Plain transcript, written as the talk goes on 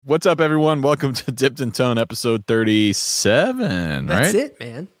What's up, everyone? Welcome to Dipped in Tone, episode 37. That's right? it,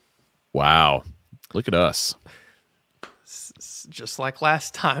 man. Wow. Look at us. It's just like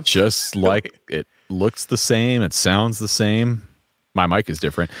last time. Just like it looks the same. It sounds the same. My mic is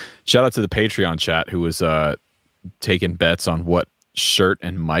different. Shout out to the Patreon chat who was taking bets on what shirt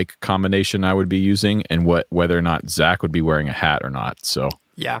and mic combination I would be using and whether or not Zach would be wearing a hat or not. So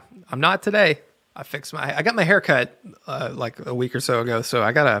yeah, I'm not today. I got my hair cut like a week or so ago, so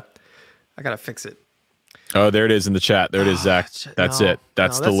I gotta fix it. Oh, there it is in the chat. There it is, Zach. That's it.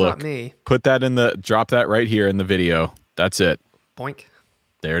 That's the look. Not me. Put that drop that right here in the video. That's it. Boink.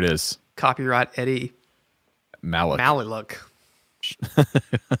 There it is. Copyright Eddie Malik look.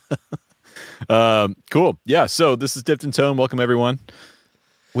 Cool. Yeah. So this is Dipped in Tone. Welcome, everyone.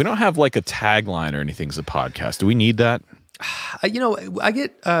 We don't have like a tagline or anything as a podcast. Do we need that? I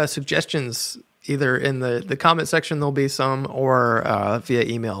get suggestions either in the comment section, there'll be some, or via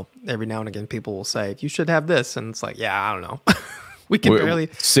email. Every now and again, people will say, you should have this. And it's like, yeah, I don't know. We can barely.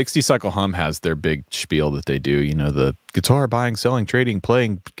 60 Cycle Hum has their big spiel that they do. You know, the guitar buying, selling, trading,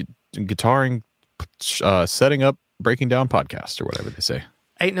 playing, guitaring, setting up, breaking down podcast or whatever they say.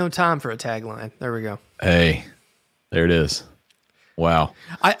 Ain't no time for a tagline. There we go. Hey, there it is. Wow.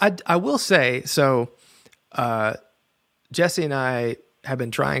 I will say, so Jesse and I have been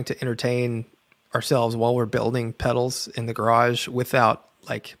trying to entertain ourselves while we're building pedals in the garage without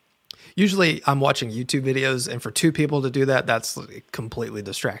usually I'm watching YouTube videos, and for two people to do that, that's completely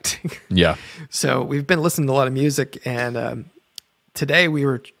distracting. Yeah. So we've been listening to a lot of music, and today we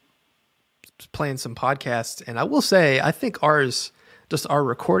were playing some podcasts, and I will say, I think our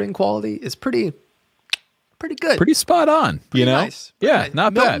recording quality is pretty good. Pretty spot on, pretty know? Nice. Yeah, nice.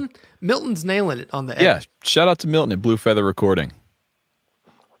 not bad. Milton's nailing it on the edge. Yeah, shout out to Milton at Blue Feather Recording.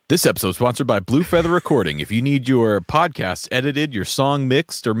 This episode is sponsored by Blue Feather Recording. If you need your podcast edited, your song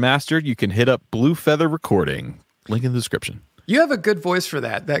mixed or mastered, you can hit up Blue Feather Recording. Link in the description. You have a good voice for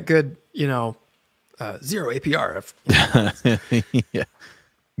that. That good, zero APR. Yeah.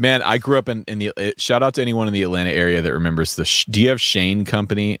 Man, I grew up in the. Shout out to anyone in the Atlanta area that remembers do you have Shane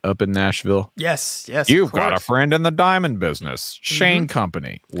Company up in Nashville? Yes. You've got a friend in the diamond business. Shane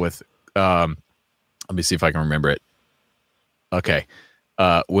Company with. Let me see if I can remember it. Okay.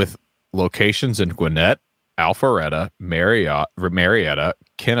 With locations in Gwinnett, Alpharetta, Marietta,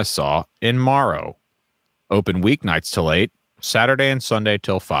 Kennesaw, and Morrow. Open weeknights till 8, Saturday and Sunday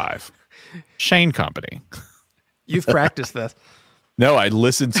till 5. Shane Company. You've practiced this. No, I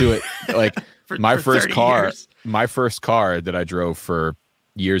listened to it like my first car. Years. My first car that I drove for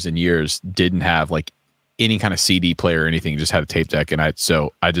years and years didn't have like any kind of CD player or anything. Just had a tape deck, and I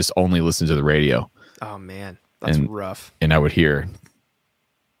just only listened to the radio. Oh man, that's rough. And I would hear.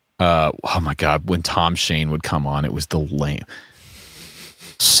 Oh my God! When Tom Shane would come on, it was the lame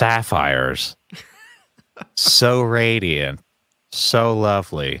sapphires, so radiant, so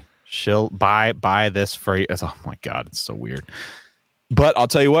lovely. She'll buy this for you. Oh my God, it's so weird. But I'll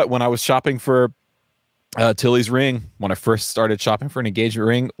tell you what, when I was shopping for Tilly's ring, when I first started shopping for an engagement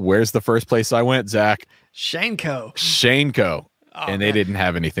ring, where's the first place I went, Zach? Shaneco. Oh, and they didn't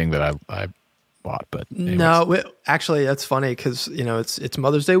have anything that I bought. But anyways. No, actually, that's funny because it's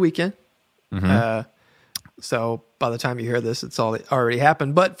Mother's Day weekend. Mm-hmm. So by the time you hear this, it's all already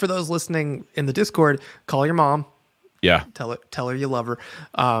happened. But for those listening in the Discord, call your mom. Yeah, tell her you love her.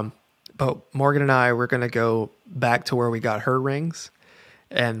 But Morgan and I, we're gonna go back to where we got her rings,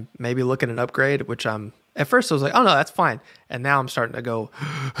 and maybe look at an upgrade. Which at first I was like, oh no, that's fine, and now I'm starting to go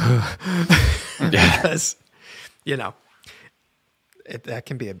because that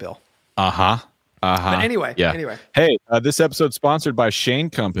can be a bill. But anyway. Hey, this episode's sponsored by Shane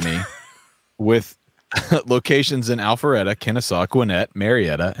Company with locations in Alpharetta, Kennesaw, Gwinnett,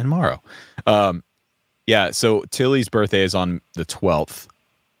 Marietta, and Morrow. Yeah, so Tilly's birthday is on the 12th,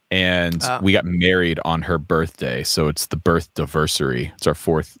 and we got married on her birthday, so it's the birth-diversary. It's our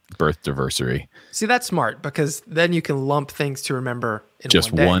 4th birth-diversary. See, that's smart, because then you can lump things to remember in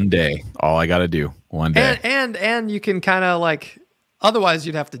just one day. All I got to do, one day. And you can kind of otherwise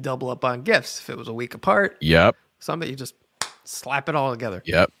you'd have to double up on gifts if it was a week apart. Yep. Some you just slap it all together.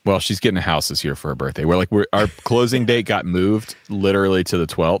 Yep. Well, she's getting a house this year for her birthday. Our closing date got moved literally to the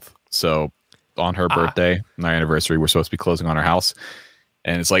 12th, so on her birthday, and our anniversary, we're supposed to be closing on our house.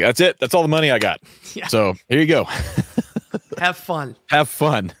 And it's like, that's it. That's all the money I got. Yeah. So here you go. Have fun. Have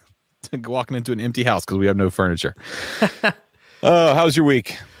fun. Walking into an empty house because we have no furniture. How's your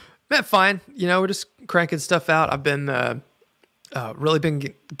week? Man, fine. We're just cranking stuff out. I've been really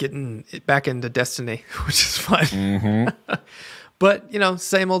been getting back into Destiny, which is fun. Mm-hmm. But,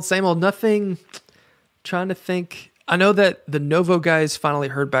 same old, nothing. Trying to think. I know that the Novo guys finally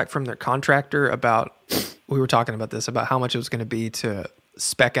heard back from their contractor about, we were talking about this, about how much it was going to be to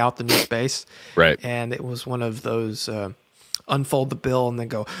spec out the new space. Right. And it was one of those unfold the bill and then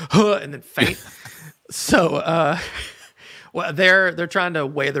go, huh, and then faint. So well, they're trying to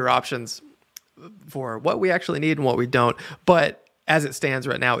weigh their options for what we actually need and what we don't. But as it stands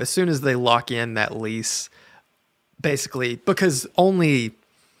right now, as soon as they lock in that lease, basically, because only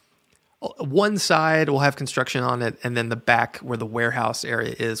one side will have construction on it, and then the back where the warehouse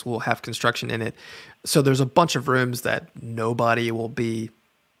area is will have construction in it. So there's a bunch of rooms that nobody will be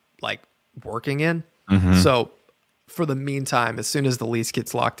like working in. Mm-hmm. So for the meantime, as soon as the lease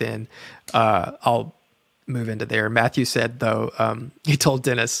gets locked in, I'll move into there. Matthew said, though, he told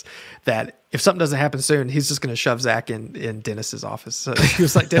Dennis that if something doesn't happen soon, he's just going to shove Zach in Dennis's office. So he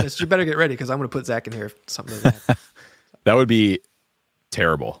was like, Dennis, you better get ready because I'm going to put Zach in here if something doesn't happen. That would be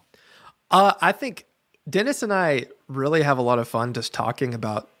terrible. I think Dennis and I really have a lot of fun just talking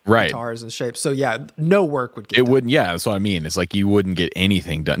about guitars and shapes. So yeah, no work would get done. Wouldn't. Yeah, that's what I mean. It's like you wouldn't get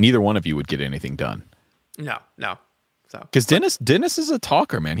anything done. Neither one of you would get anything done. No. So because Dennis is a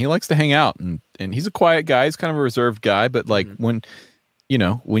talker, man. He likes to hang out, and he's a quiet guy. He's kind of a reserved guy, but like when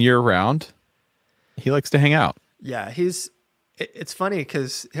you're around, he likes to hang out. Yeah, it's funny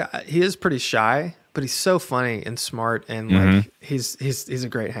because he is pretty shy, but he's so funny and smart, and like he's a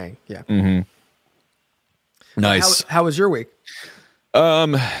great hang. Yeah. Mm-hmm. Nice. How was your week?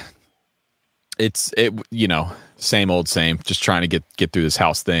 It's same old same. Just trying to get through this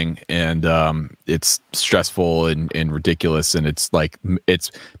house thing, and it's stressful and ridiculous, and it's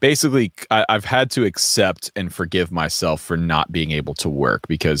basically I've had to accept and forgive myself for not being able to work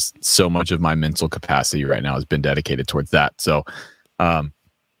because so much of my mental capacity right now has been dedicated towards that. So,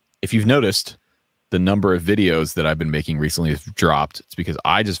 if you've noticed, the number of videos that I've been making recently has dropped. It's because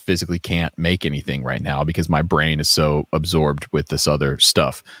I just physically can't make anything right now because my brain is so absorbed with this other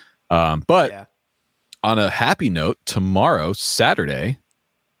stuff. But yeah. On a happy note, tomorrow, Saturday,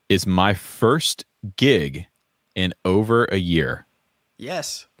 is my first gig in over a year.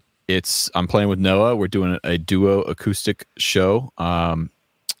 Yes. I'm playing with Noah. We're doing a duo acoustic show,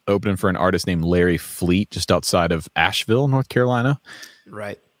 opening for an artist named Larry Fleet just outside of Asheville, North Carolina.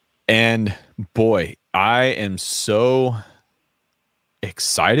 Right. And boy, I am so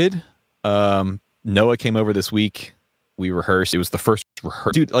excited. Noah came over this week. We rehearsed. It was the first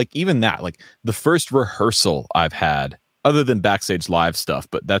rehearsal. Dude, like even that, like the first rehearsal I've had other than backstage live stuff,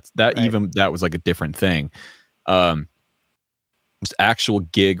 but that was like a different thing. It's actual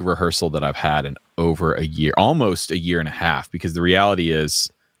gig rehearsal that I've had in over a year, almost a year and a half, because the reality is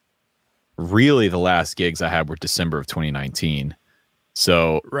really the last gigs I had were December of 2019.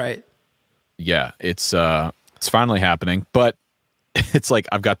 So right. Yeah, it's finally happening, but it's like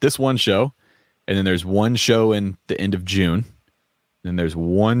I've got this one show, and then there's one show in the end of June, then there's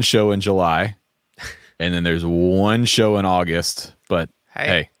one show in July, and then there's one show in August. But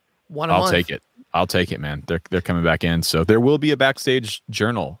hey I'll take it. I'll take it, man. They're coming back in, so there will be a backstage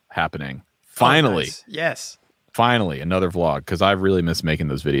journal happening. Finally, nice. Yes, finally another vlog because I really miss making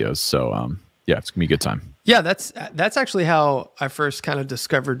those videos. So yeah, it's gonna be a good time. Yeah, that's actually how I first kind of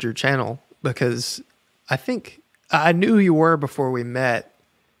discovered your channel, because I think I knew who you were before we met,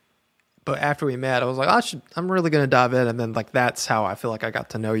 but after we met, I was like, I'm really going to dive in, and then like that's how I feel like I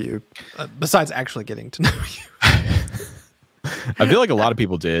got to know you. Besides actually getting to know you, I feel like a lot of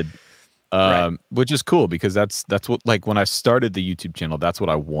people did, right. Which is cool because that's what, like when I started the YouTube channel, that's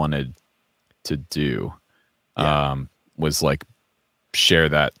what I wanted to do. Yeah. Was like share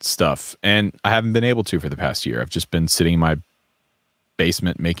that stuff, and I haven't been able to for the past year. I've just been sitting in my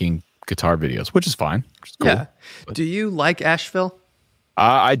basement making guitar videos, which is fine. Which is cool. Yeah. But do you like Asheville?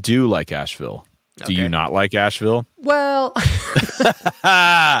 I do like Asheville. Okay. Do you not like Asheville? Well,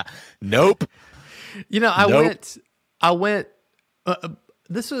 nope. I went.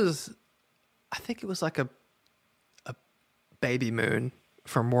 This was, I think it was like a baby moon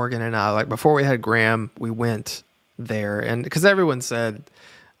for Morgan and I. Like before we had Graham, we went there, and because everyone said,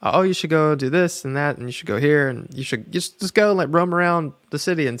 oh, you should go do this and that, and you should go here, and you should just go and like roam around the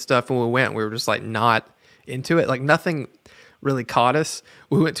city and stuff. When we went, we were just like not into it. Like nothing really caught us.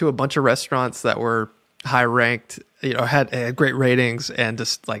 We went to a bunch of restaurants that were high ranked, had great ratings, and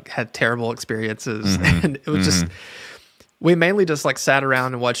just like had terrible experiences. And it was just, we mainly just like sat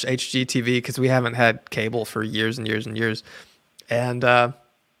around and watched HGTV because we haven't had cable for years and years and years. And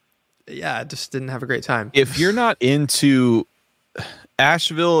yeah, I just didn't have a great time. If you're not into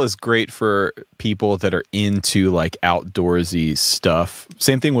Asheville is great for people that are into like outdoorsy stuff.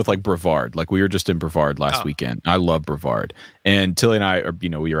 Same thing with like Brevard. Like we were just in Brevard last weekend. I love Brevard. And Tilly and I are,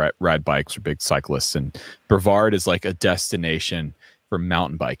 we ride bikes. We're big cyclists, and Brevard is like a destination for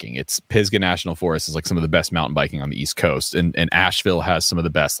mountain biking. It's Pisgah National Forest is like some of the best mountain biking on the East Coast. And Asheville has some of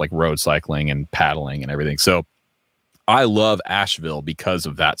the best like road cycling and paddling and everything. So I love Asheville because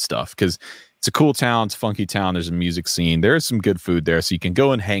of that stuff. Because it's a cool town. It's a funky town. There's a music scene. There's some good food there. So you can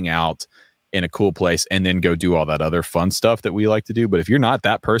go and hang out in a cool place and then go do all that other fun stuff that we like to do. But if you're not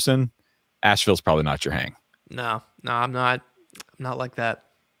that person, Asheville's probably not your hang. No, I'm not like that.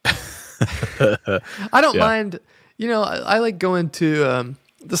 I don't mind, I like going to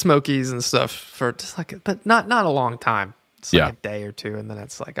the Smokies and stuff for just like, but not a long time. It's like a day or two. And then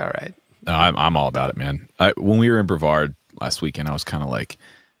it's like, all right. No, I'm all about it, man. When we were in Brevard last weekend, I was kind of like,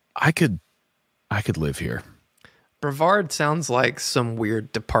 I could live here. Brevard sounds like some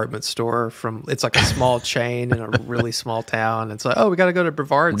weird department store it's like a small chain in a really small town. It's like, we got to go to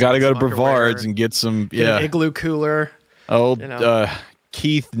Brevard's. We got to go to Brevard's and get some, an igloo cooler.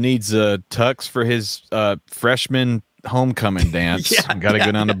 Keith needs a tux for his freshman homecoming dance. Got to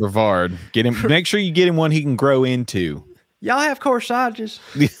go down to Brevard. Get him. Make sure you get him one he can grow into. Y'all have corsages.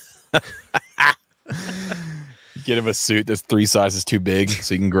 Get him a suit that's 3 sizes too big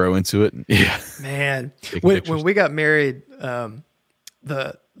so he can grow into it. Yeah, man. When we got married,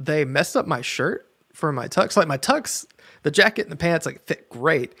 they messed up my shirt for my tux. Like my tux, the jacket and the pants like fit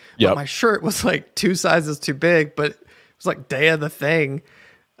great, but my shirt was like 2 sizes too big. But it was like day of the thing,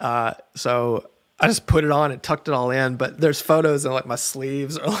 so I just put it on and tucked it all in. But there's photos and like my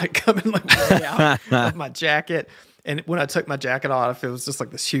sleeves are like coming like way out of my jacket. And when I took my jacket off, it was just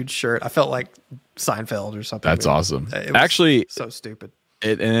like this huge shirt. I felt like Seinfeld or something. That's awesome. Actually, so stupid.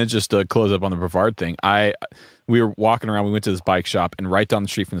 It just close up on the Brevard thing. We were walking around. We went to this bike shop, and right down the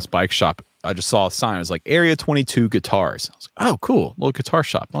street from this bike shop, I just saw a sign. It was like Area 22 Guitars. I was like, oh, cool, little guitar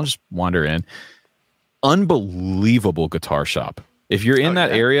shop. I'll just wander in. Unbelievable guitar shop. If you're in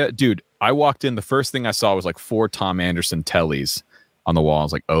that area, dude, I walked in. The first thing I saw was like 4 Tom Anderson Tellys on the wall. I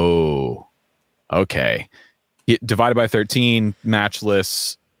was like, oh, okay. Divided by 13,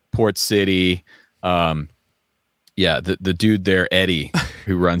 Matchless, Port City. The dude there, Eddie,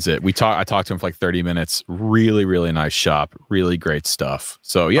 who runs it. I talked to him for like 30 minutes. Really, really nice shop. Really great stuff.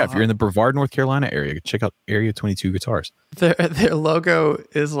 So if you're in the Brevard, North Carolina area, check out Area 22 Guitars. Their logo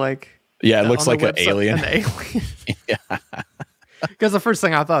is like it looks like an alien. Yeah. Because the first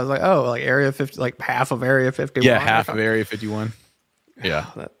thing I thought was like, like Area 50, like half of Area 51. Yeah, half of Area 51.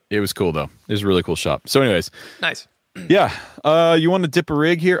 Yeah. It was cool though. It was a really cool shop. So anyways. Nice. Yeah. You want to dip a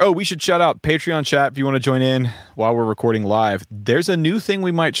rig here? Oh, we should shout out Patreon chat if you want to join in while we're recording live. There's a new thing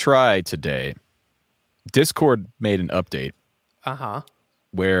we might try today. Discord made an update.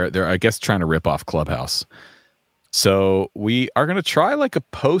 Where they're, I guess, trying to rip off Clubhouse. So we are going to try like a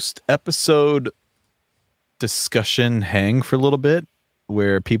post-episode discussion hang for a little bit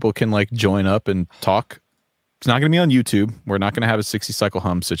where people can like join up and talk. It's not going to be on YouTube. We're not going to have a 60 cycle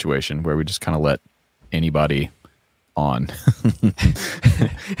hum situation where we just kind of let anybody on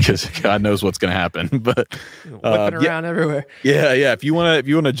because God knows what's going to happen. But whipping around everywhere. Yeah. If you want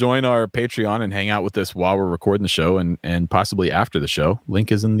to join our Patreon and hang out with us while we're recording the show and possibly after the show,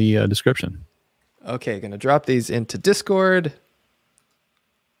 link is in the description. Okay, going to drop these into Discord.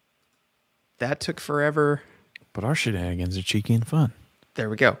 That took forever. But our shenanigans are cheeky and fun. There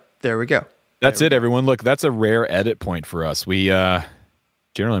we go. That's it, everyone. Look, that's a rare edit point for us. We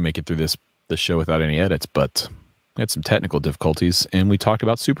generally make it through this show without any edits, but we had some technical difficulties, and we talked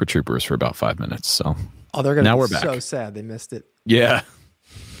about Super Troopers for about 5 minutes. So they're going to be so sad they missed it. Yeah.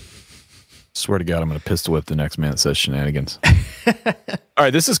 Swear to God, I'm going to pistol whip the next man that says shenanigans. All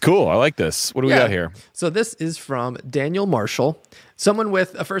right, this is cool. I like this. What do we got here? So this is from Daniel Marshall, someone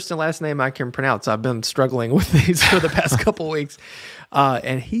with a first and last name I can pronounce. I've been struggling with these for the past couple weeks.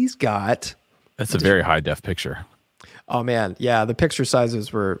 And he's got... That's a very high-def picture. Oh, man. Yeah, the picture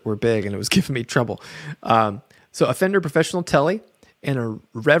sizes were big, and it was giving me trouble. So a Fender Professional Tele and a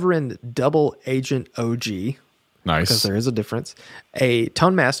Reverend Double Agent OG. Nice. Because there is a difference. A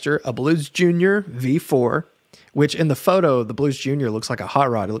Tone Master, a Blues Junior V4, which in the photo, the Blues Junior looks like a hot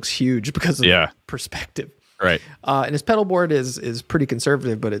rod. It looks huge because of the perspective. Right. And his pedal board is pretty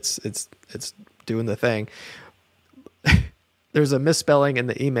conservative, but it's doing the thing. There's a misspelling in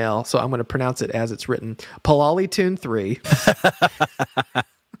the email, so I'm going to pronounce it as it's written. Palali Tune 3.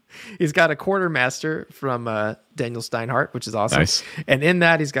 He's got a Quartermaster from Daniel Steinhardt, which is awesome. Nice. And in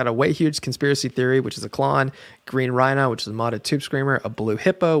that, he's got a Way Huge Conspiracy Theory, which is a Klon, Green Rhino, which is a modded Tube Screamer, a Blue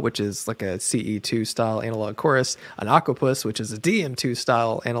Hippo, which is like a CE2 style analog chorus, an Aquapus, which is a DM2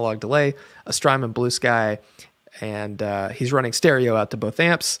 style analog delay, a Strymon Blue Sky, and he's running stereo out to both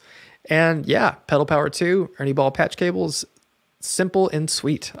amps. And yeah, pedal power 2, Ernie Ball patch cables, simple and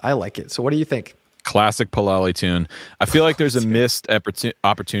sweet. I like it. So what do you think? Classic Palali tune. I feel like there's a missed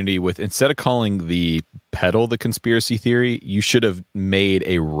opportunity with, instead of calling the pedal the Conspiracy Theory, you should have made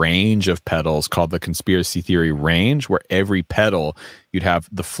a range of pedals called the Conspiracy Theory range, where every pedal you'd have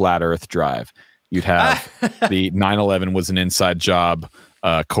the Flat Earth drive. You'd have the 911 was an inside job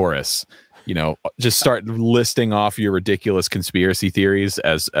chorus. You know, just start listing off your ridiculous conspiracy theories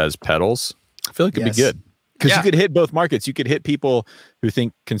as pedals. I feel like it'd be good. Because you could hit both markets. You could hit people who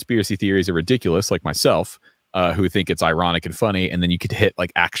think conspiracy theories are ridiculous, like myself, who think it's ironic and funny. And then you could hit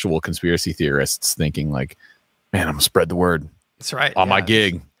like actual conspiracy theorists thinking like, man, I'm going to spread the word. That's right. On my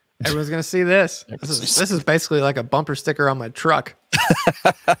gig. Everyone's going to see this. This is basically like a bumper sticker on my truck.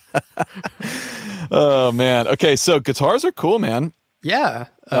 Oh, man. Okay, so guitars are cool, man. Yeah.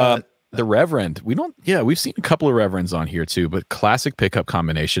 The Reverend, we've seen a couple of Reverends on here too, but classic pickup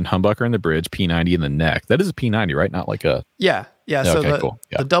combination, humbucker in the bridge, P90 in the neck. That is a P90, right? Not like a... Yeah. So okay, cool.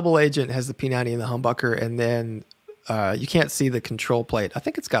 The double agent has the P90 in the humbucker, and then you can't see the control plate. I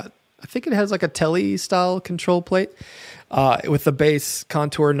think it has like a Tele style control plate with the bass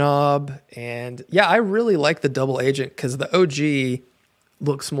contour knob. And yeah, I really like the double agent because the OG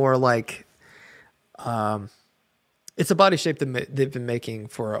looks more like... it's a body shape that they've been making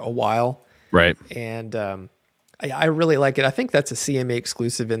for a while. Right. And I really like it. I think that's a CMA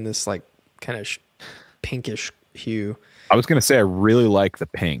exclusive in this like kind of pinkish hue. I was going to say, I really like the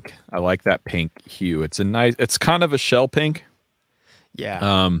pink. I like that pink hue. It's kind of a shell pink.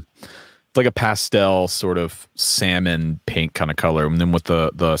 Yeah. It's like a pastel sort of salmon pink kind of color. And then with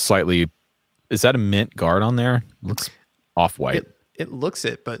the slightly, is that a mint guard on there? Looks off-white. It looks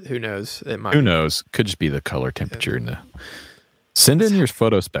it, but who knows? It might. Who knows? Could just be the color temperature in the. Send in your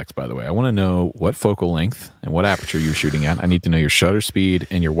photo specs, by the way. I want to know what focal length and what aperture you're shooting at. I need to know your shutter speed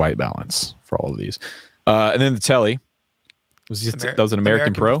and your white balance for all of these. And then the Tele that was an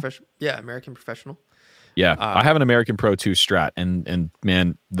American Pro. Yeah, American Professional. Yeah, I have an American Pro 2 Strat, and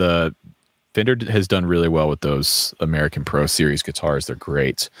man, the Fender has done really well with those American Pro series guitars. They're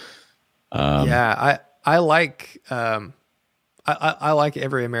great. Yeah, I like. I like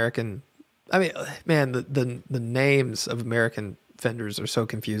every American. I mean, man, the names of American Fenders are so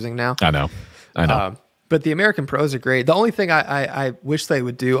confusing now. I know. But the American Pros are great. The only thing I wish they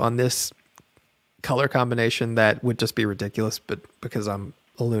would do on this color combination that would just be ridiculous, but because I'm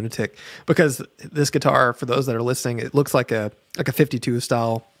a lunatic, because this guitar, for those that are listening, it looks like a 52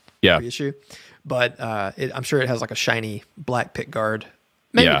 style reissue, but I'm sure it has like a shiny black pick guard.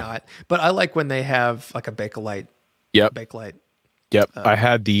 Maybe not, but I like when they have like a Bakelite. Bakelite. Yep. I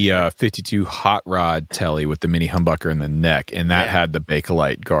had the 52 Hot Rod Tele with the mini humbucker in the neck, and that had the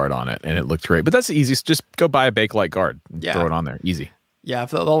Bakelite guard on it, and it looked great. But that's the easiest. Just go buy a Bakelite guard and throw it on there. Easy. Yeah.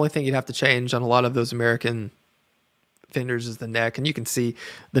 The only thing you'd have to change on a lot of those American Fenders is the neck, and you can see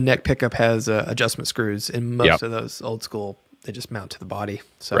the neck pickup has adjustment screws. In most of those old school, they just mount to the body.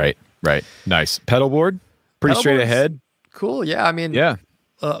 So Right. Nice. Pedal board? Pretty straight ahead. Cool. Yeah. I mean,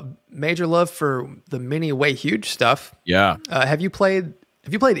 major love for the mini Way Huge stuff. Yeah. Have you played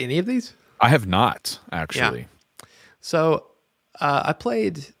any of these? I have not, actually. Yeah. So I've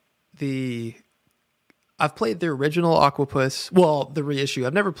played the original Aquapus. Well, the reissue.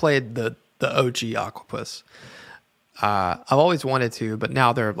 I've never played the OG Aquapus. I've always wanted to, but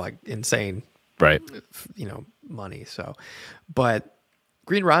now they're like insane. Right. Money. So, but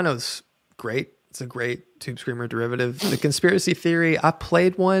Green Rhino's great. It's a great Tube Screamer derivative. The Conspiracy Theory, I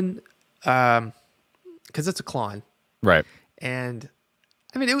played one because it's a Klon. Right. And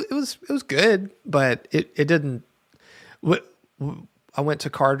I mean, it was good, but it didn't. I went to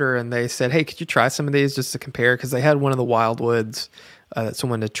Carter and they said, "Hey, could you try some of these just to compare?" Because they had one of the Wildwoods that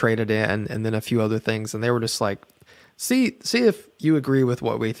someone had traded in, and then a few other things, and they were just like, "See if you agree with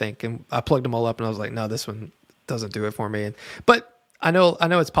what we think." And I plugged them all up, and I was like, "No, this one doesn't do it for me." But I know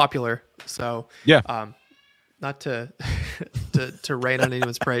it's popular, so not to rain on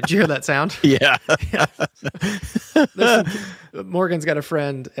anyone's parade. Did you hear that sound? Yeah. Listen, Morgan's got a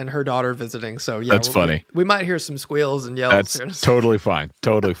friend and her daughter visiting, so that's funny. We might hear some squeals and yells. That's totally fine.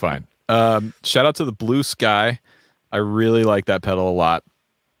 Totally fine. Shout out to the Blue Sky. I really like that pedal a lot.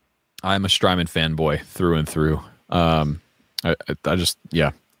 I'm a Strymon fanboy through and through. I just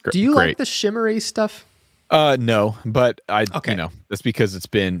Do you like the shimmery stuff? No, but Okay. that's because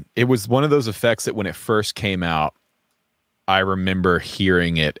it was one of those effects that when it first came out, I remember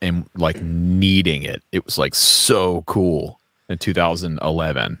hearing it and like needing it. It was like so cool in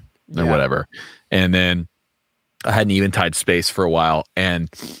 2011 or Yeah. whatever. And then I hadn't even tied space for a while, and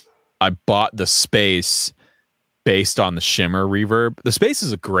I bought the space based on the shimmer reverb. The space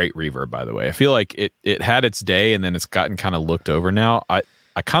is a great reverb, by the way. I feel like it had its day and then it's gotten kind of looked over now.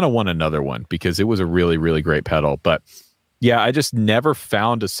 I kind of want another one because it was a really, really great pedal. But yeah, I just never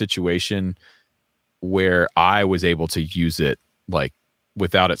found a situation where I was able to use it like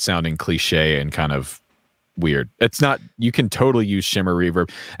without it sounding cliche and kind of weird. It's not, you can totally use shimmer reverb.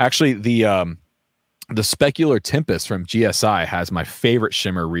 Actually, the Specular Tempest from GSI has my favorite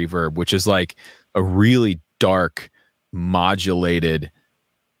shimmer reverb, which is like a really dark, modulated.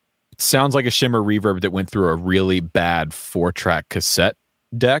 It sounds like a shimmer reverb that went through a really bad 4-track cassette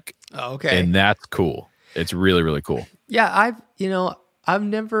deck. Oh, okay. And that's cool. It's really, really cool. Yeah, I've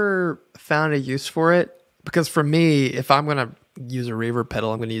never found a use for it because for me, if I'm gonna use a reverb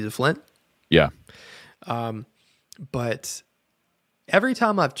pedal, I'm gonna use a Flint. Yeah. But every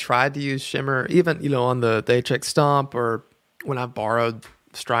time I've tried to use shimmer, even on the HX Stomp or when I've borrowed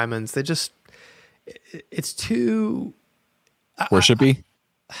Strymons, it's too worshipy.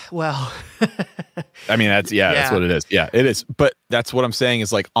 Well, I mean, that's what it is. Yeah, it is. But that's what I'm saying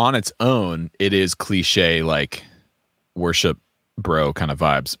is like on its own, it is cliche, like worship bro kind of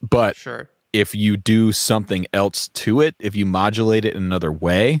vibes. But sure. If you do something else to it, if you modulate it in another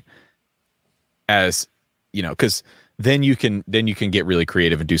way, as because then you can get really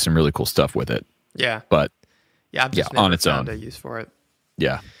creative and do some really cool stuff with it. Yeah. But I've just never on its found own a use for it.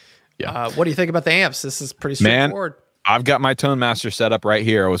 Yeah. Yeah. What do you think about the amps? This is pretty straightforward. Man, I've got my Tone Master set up right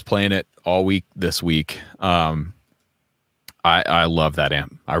here. I was playing it all week this week. I love that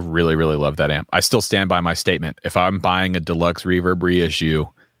amp. I really, really love that amp. I still stand by my statement. If I'm buying a deluxe reverb reissue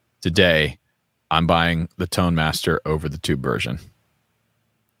today, I'm buying the Tone Master over the tube version.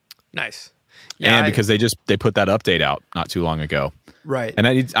 Nice. Yeah, and because they put that update out not too long ago. Right. And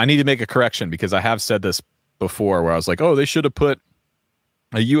I need to make a correction because I have said this before where I was like, oh, they should have put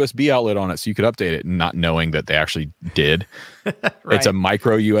a USB outlet on it so you could update it, not knowing that they actually did. Right. It's a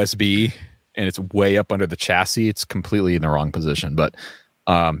micro USB and it's way up under the chassis. It's completely in the wrong position. But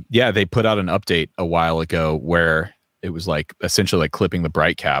they put out an update a while ago where it was like essentially like clipping the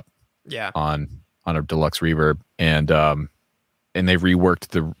bright cap on a deluxe reverb, and they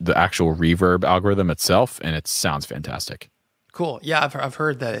reworked the actual reverb algorithm itself, and it sounds fantastic. Cool. Yeah, I've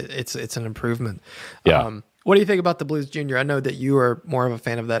heard that it's an improvement. Yeah. What do you think about the Blues Junior? I know that you are more of a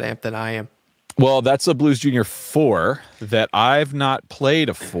fan of that amp than I am. Well, that's a Blues Junior 4 that I've not played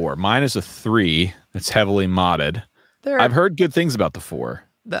a 4. Mine is a 3 that's heavily modded. I've heard good things about the 4.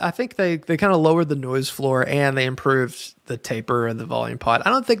 I think they kind of lowered the noise floor and they improved the taper and the volume pot.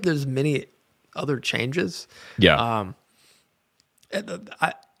 I don't think there's many other changes. Yeah.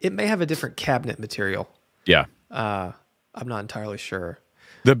 It may have a different cabinet material. Yeah. I'm not entirely sure.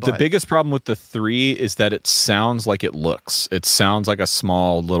 The biggest problem with the 3 is that it sounds like it looks. It sounds like a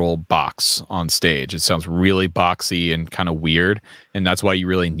small little box on stage. It sounds really boxy and kind of weird, and that's why you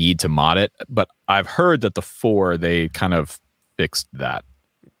really need to mod it. But I've heard that the 4, they kind of fixed that.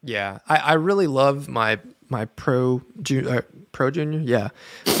 Yeah, I really love my Pro Junior. Yeah,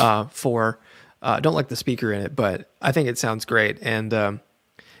 4. Don't like the speaker in it, but I think it sounds great. And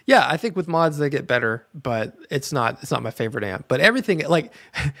yeah, I think with mods they get better, but it's not my favorite amp. But everything, like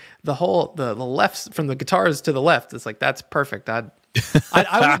the left from the guitars to the left, it's like that's perfect. I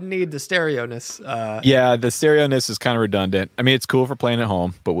wouldn't need the stereo-ness. Yeah, the stereo-ness is kind of redundant. I mean, it's cool for playing at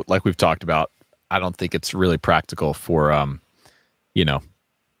home, but like we've talked about, I don't think it's really practical for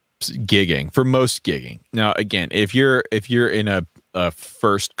gigging, for most gigging. Now, again, if you're in a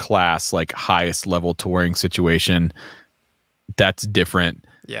first class, like highest level touring situation, that's different.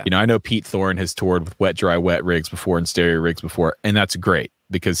 Yeah. I know Pete Thorne has toured with wet, dry, wet rigs before and stereo rigs before, and that's great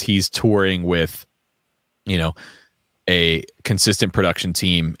because he's touring with, a consistent production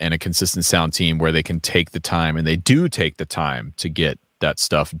team and a consistent sound team where they can take the time, and they do take the time to get that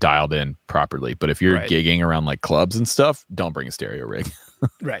stuff dialed in properly. But if you're gigging around like clubs and stuff, don't bring a stereo rig.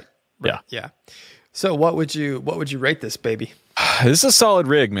 Right. Yeah. So what would you rate this baby? This is a solid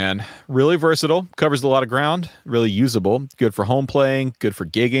rig, man. Really versatile, covers a lot of ground, really usable, good for home playing, good for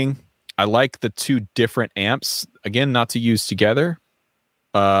gigging. I like the 2 different amps. Again, not to use together.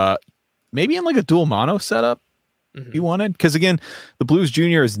 Maybe in like a dual mono setup you wanted. Because again, the Blues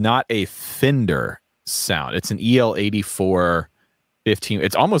Junior is not a Fender sound. It's an EL84 15.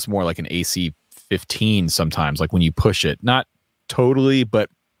 It's almost more like an AC 15 sometimes, like when you push it. Not totally, but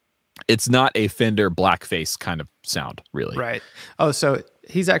It's not a Fender blackface kind of sound, really. Right. Oh, so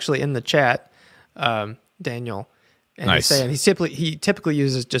he's actually in the chat, Daniel, and Nice. he's saying he typically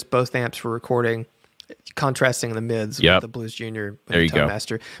uses just both amps for recording, contrasting the mids with the Blues Junior and there the you go.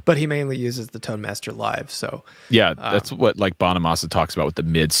 Tonemaster, but he mainly uses the Tonemaster live. So yeah, that's what like Bonamassa talks about with the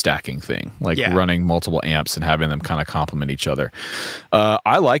mid stacking thing, like running multiple amps and having them kind of complement each other.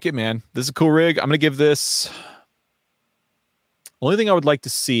 I like it, man. This is a cool rig. I'm gonna give this. Only thing I would like to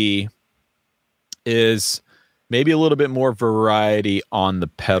see is maybe a little bit more variety on the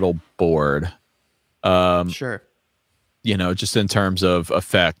pedal board. Sure. You know, just in terms of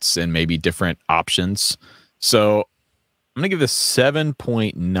effects and maybe different options. So I'm going to give this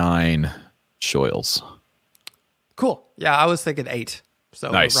 7.9 shoils. Cool. Yeah, I was thinking 8.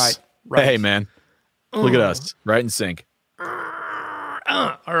 So nice. Right. Hey, man. Look at us. Right in sync.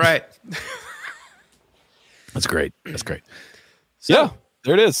 All right. That's great. That's great. So, yeah,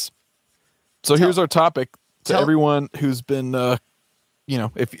 there it is. So here's our topic to everyone who's been, you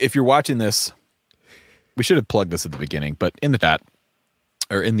know, if you're watching this, we should have plugged this at the beginning, but in the chat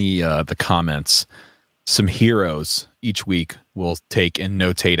or in the comments, some heroes each week will take and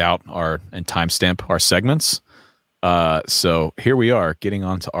notate out and timestamp our segments. So here we are getting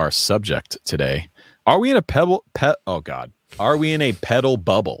on to our subject today. Are we in a Are we in a pedal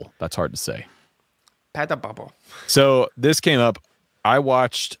bubble? That's hard to say. Pedal bubble. So this came up. I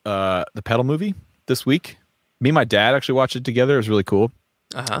watched the Pedal movie this week. Me and my dad actually watched it together. It was really cool.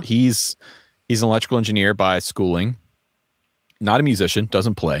 He's an electrical engineer by schooling, not a musician,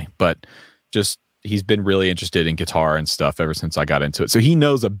 doesn't play, but just he's been really interested in guitar and stuff ever since I got into it. So he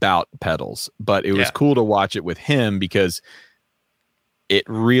knows about pedals, but it was cool to watch it with him because it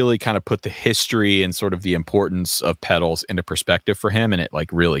really kind of put the history and sort of the importance of pedals into perspective for him, and it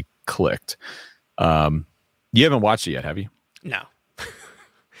like really clicked. You haven't watched it yet, have you? No.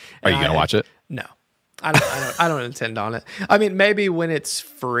 Are you gonna watch it? No, I don't intend on it. I mean, maybe when it's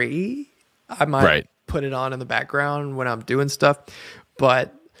free, I might put it on in the background when I'm doing stuff,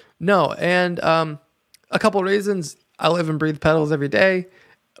 but no. And a couple of reasons. I live and breathe pedals every day.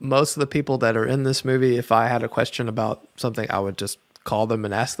 Most of the people that are in this movie, if I had a question about something, I would just call them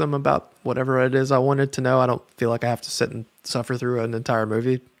and ask them about whatever it is I wanted to know. I don't feel like I have to sit and suffer through an entire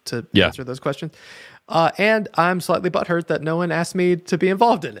movie to answer those questions. And I'm slightly butthurt that no one asked me to be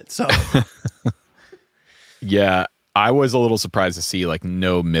involved in it. So, yeah, I was a little surprised to see like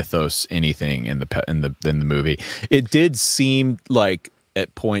no mythos anything in the movie. It did seem like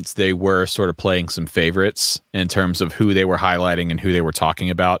at points they were sort of playing some favorites in terms of who they were highlighting and who they were talking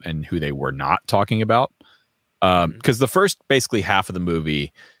about and who they were not talking about. Because the first basically half of the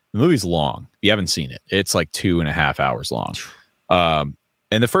movie's long. If you haven't seen it, it's like 2.5 hours long.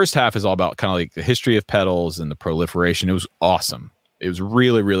 And the first half is all about kind of like the history of pedals and the proliferation. It was awesome. It was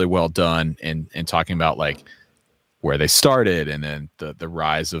really, really well done. And talking about like where they started and then the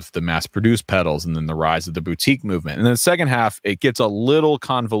rise of the mass produced pedals and then the rise of the boutique movement. And then the second half, it gets a little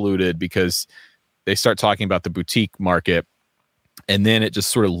convoluted because they start talking about the boutique market and then it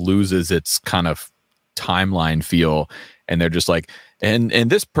just sort of loses its kind of timeline feel. And they're just like, and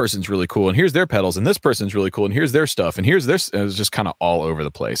this person's really cool, and here's their pedals, and this person's really cool, and here's their stuff, and here's this. It was just kind of all over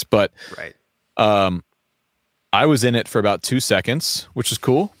the place. But I was in it for about 2 seconds, which is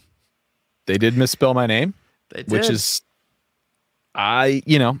cool. They did misspell my name, which is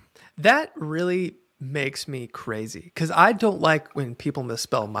that really makes me crazy because I don't like when people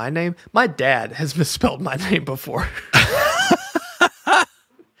misspell my name. My dad has misspelled my name before.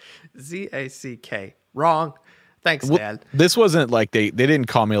 Zack. Wrong. Thanks, Dad. This wasn't like they didn't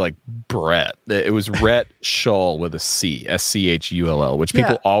call me like Brett. It was Rhett Schull with a C, Schull, which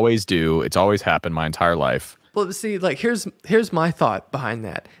people always do. It's always happened my entire life. Well, see, like here's my thought behind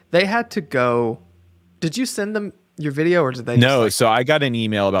that. They had to go. Did you send them your video or did they? No. So I got an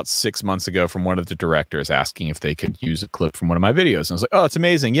email about 6 months ago from one of the directors asking if they could use a clip from one of my videos. And I was like, oh, it's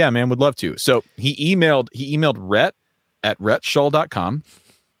amazing. Yeah, man, would love to. So he emailed Rhett at rhettschull.com.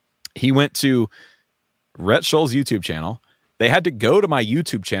 He went to Rhett Schull's YouTube channel. They had to go to my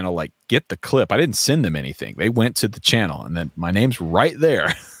YouTube channel, like get the clip. I didn't send them anything. They went to the channel and then my name's right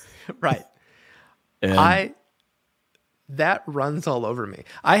there. Right. And that runs all over me.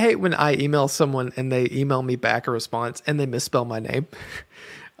 I hate when I email someone and they email me back a response and they misspell my name.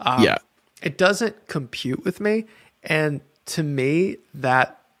 It doesn't compute with me. And to me,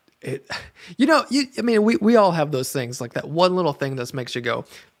 that we all have those things, like that one little thing that makes you go,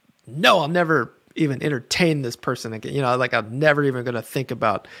 no, I'll never even entertain this person again. Like I'm never even going to think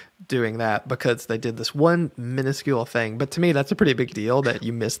about doing that because they did this one minuscule thing. But to me, that's a pretty big deal that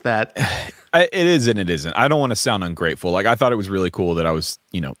you missed that. It is and it isn't. I don't want to sound ungrateful. Like I thought it was really cool that I was,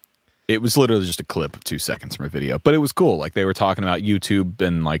 It was literally just a clip of 2 seconds from a video, but it was cool. Like they were talking about YouTube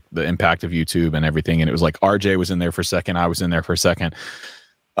and like the impact of YouTube and everything. And it was like RJ was in there for a second. I was in there for a second.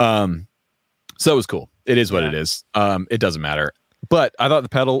 So it was cool. It is what it is. It doesn't matter. But I thought the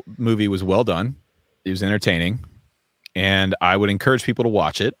pedal movie was well done. It was entertaining. And I would encourage people to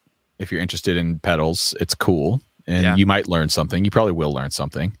watch it. If you're interested in pedals, it's cool. And you might learn something. You probably will learn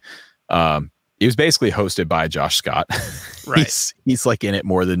something. It was basically hosted by Josh Scott. Right. he's like in it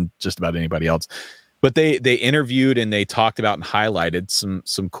more than just about anybody else. But they interviewed and they talked about and highlighted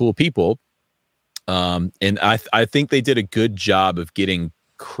some cool people. And I think they did a good job of getting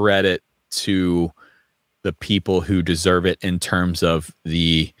credit to the people who deserve it in terms of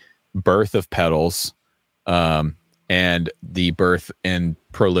the birth of pedals, and the birth and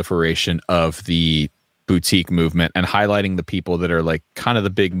proliferation of the boutique movement, and highlighting the people that are like kind of the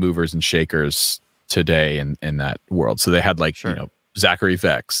big movers and shakers today in that world. So they had like, Zachary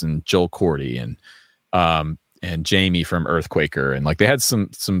Vex and Joel Cordy and Jamie from Earthquaker. And like, they had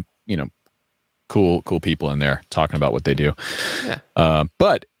some, cool people in there talking about what they do. Yeah.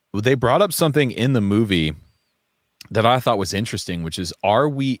 But they brought up something in the movie that I thought was interesting, which is, are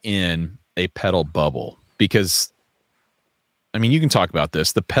we in a pedal bubble? Because I mean, you can talk about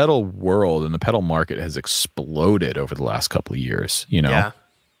this. The pedal world and the pedal market has exploded over the last couple of years. Yeah.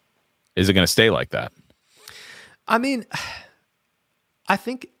 Is it going to stay like that? I mean, I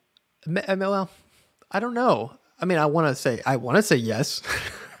think, well, I don't know. I mean, I want to say yes.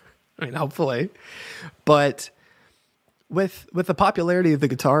 I mean, hopefully, but with the popularity of the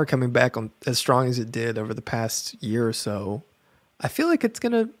guitar coming back on as strong as it did over the past year or so, I feel like it's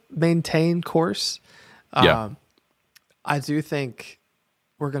going to maintain course. I do think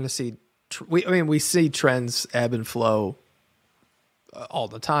we're going to see, we see trends ebb and flow all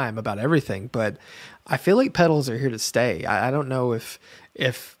the time about everything, but I feel like pedals are here to stay. I don't know if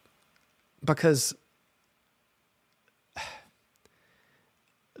because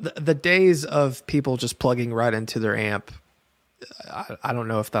the days of people just plugging right into their amp, I don't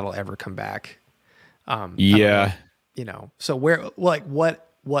know if that'll ever come back. So where, like, what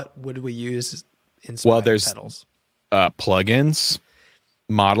would we use instead of pedals? Plugins,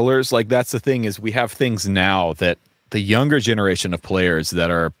 modelers. Like, that's the thing, is we have things now that the younger generation of players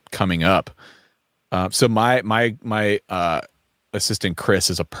that are coming up. So my assistant Chris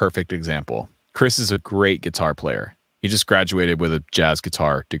is a perfect example. Chris is a great guitar player. He just graduated with a jazz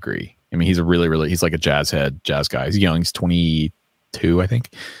guitar degree. I mean, he's a really, he's like a jazz guy. He's young. He's 22, I think.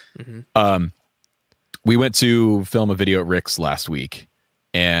 Mm-hmm. We went to film a video at Rick's last week,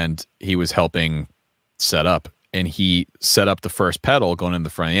 and he was helping set up. And he set up the first pedal going in the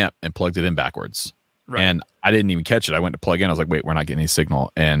front amp and plugged it in backwards. Right. And I didn't even catch it. I went to plug in. I was like, wait, we're not getting any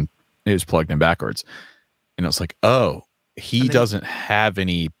signal. And it was plugged in backwards. And I was like, oh, he doesn't have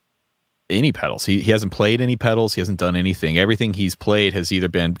any pedals. He hasn't played any pedals. He hasn't done anything. Everything he's played has either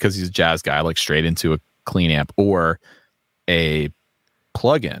been, because he's a jazz guy, like straight into a clean amp or a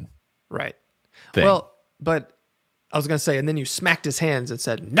plug-in. Right. Thing. Well, but I was going to say, and then you smacked his hands and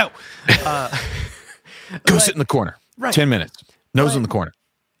said, no. Go sit in the corner. Right. 10 minutes. Nose in the corner.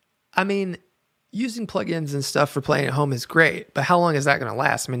 I mean, using plugins and stuff for playing at home is great, but how long is that going to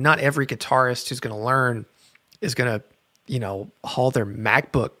last? I mean, not every guitarist who's going to learn is going to, haul their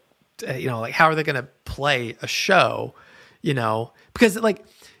MacBook. Like, how are they going to play a show? Because like,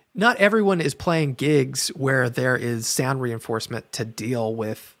 not everyone is playing gigs where there is sound reinforcement to deal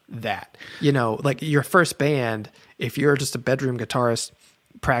with that. Like your first band, if you're just a bedroom guitarist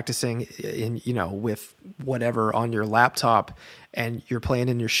practicing in with whatever on your laptop, and you're playing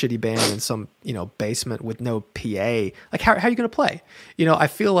in your shitty band in some basement with no PA, like how are you going to play? I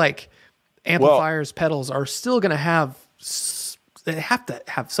feel like amplifiers, pedals are still going to have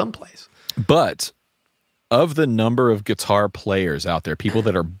some place. But of the number of guitar players out there, people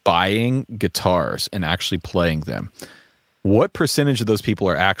that are buying guitars and actually playing them, what percentage of those people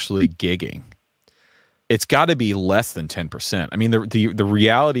are actually gigging? It's got to be less than 10%. I mean, the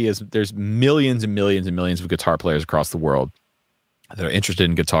reality is there's millions and millions and millions of guitar players across the world that are interested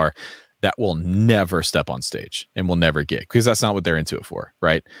in guitar that will never step on stage and will never gig, because that's not what they're into it for,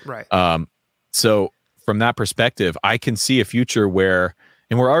 right? Right. So from that perspective, I can see a future where,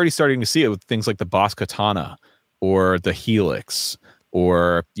 and we're already starting to see it with things like the Boss Katana or the Helix,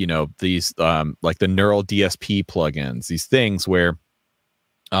 or these like the Neural DSP plugins, these things where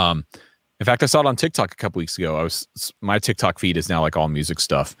in fact, I saw it on TikTok a couple weeks ago. My TikTok feed is now like all music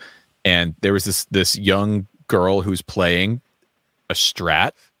stuff. And there was this young girl who's playing a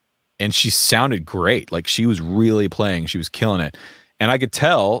Strat, and she sounded great. Like, she was really playing. She was killing it. And I could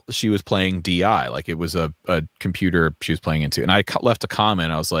tell she was playing DI, like it was a computer she was playing into. And I left a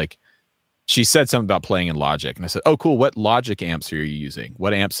comment. I was like, she said something about playing in Logic, and I said, "Oh, cool. What Logic amps are you using?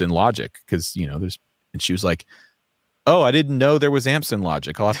 What amps in Logic?" Because there's. And she was like, "Oh, I didn't know there was amps in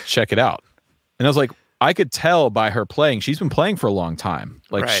Logic. I'll have to check it out." And I was like, I could tell by her playing. She's been playing for a long time.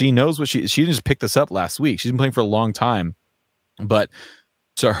 Like she knows what she didn't just pick this up last week. She's been playing for a long time. But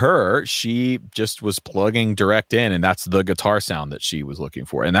to her, she just was plugging direct in, and that's the guitar sound that she was looking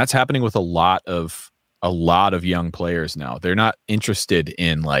for. And that's happening with a lot of young players now. They're not interested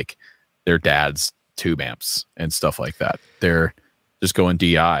in like their dad's tube amps and stuff like that. They're just going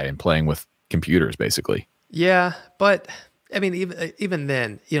DI and playing with computers basically. Yeah, but I mean, even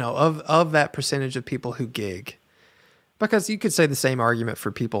then, of that percentage of people who gig, because you could say the same argument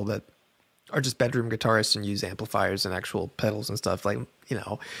for people that are just bedroom guitarists and use amplifiers and actual pedals and stuff. Like,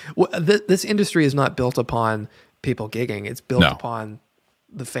 this industry is not built upon people gigging. It's built upon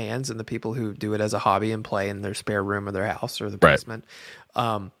the fans and the people who do it as a hobby and play in their spare room or their house or the basement.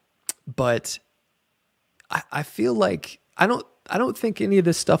 But I feel like I don't think any of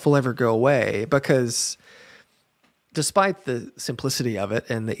this stuff will ever go away, because despite the simplicity of it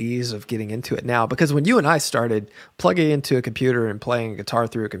and the ease of getting into it now, because when you and I started, plugging into a computer and playing guitar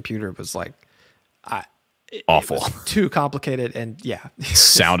through a computer was like, awful. It was too complicated, and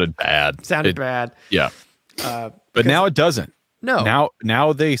sounded bad. Bad. Yeah. But now it doesn't. No.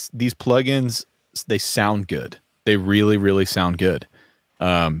 Now these plugins, they sound good. They really, really sound good.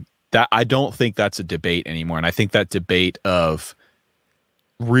 That I don't think that's a debate anymore. And I think that debate of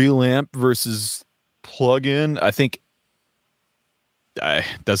real amp versus plug-in, I think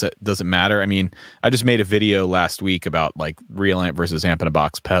doesn't matter. I mean, I just made a video last week about like real amp versus amp in a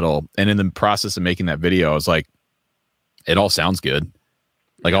box pedal, and in the process of making that video, I was like, it all sounds good.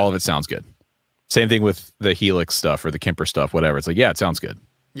 Like all of it sounds good. Same thing with the Helix stuff or the Kemper stuff, whatever. It's like, yeah, it sounds good.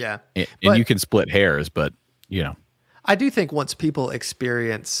 Yeah, and you can split hairs, but I do think once people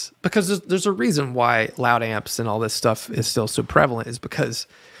experience, because there's a reason why loud amps and all this stuff is still so prevalent, is because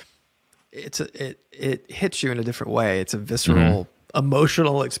it hits you in a different way. It's a visceral,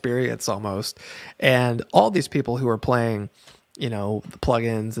 emotional experience almost. And all these people who are playing, the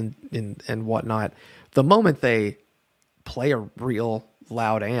plugins and whatnot, the moment they play a real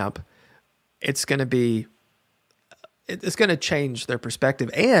loud amp, it's going to change their perspective.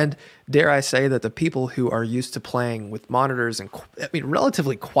 And dare I say that the people who are used to playing with monitors and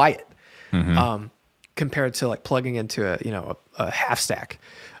relatively quiet, compared to like plugging into a half stack,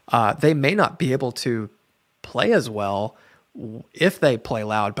 they may not be able to play as well if they play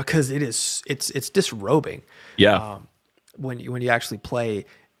loud, because it's disrobing. Yeah. When you actually play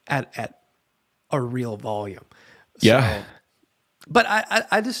at a real volume. Yeah. So, but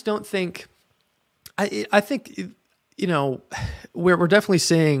I just don't think, I think, we're definitely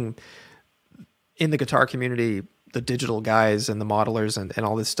seeing in the guitar community, the digital guys and the modelers and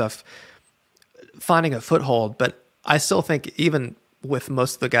all this stuff finding a foothold. But I still think even with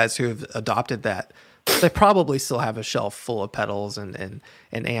most of the guys who have adopted that, they probably still have a shelf full of pedals and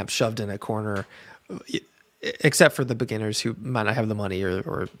amps shoved in a corner, except for the beginners who might not have the money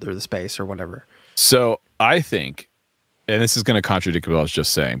or the space or whatever. So I think, and this is going to contradict what I was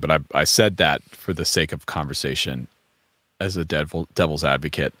just saying, but I said that for the sake of conversation as a devil's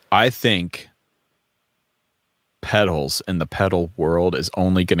advocate. I think pedals and the pedal world is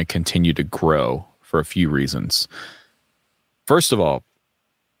only going to continue to grow for a few reasons. First of all,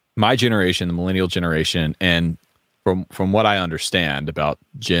 my generation, the millennial generation, and from what I understand about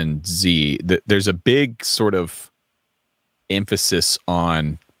Gen Z, there's a big sort of emphasis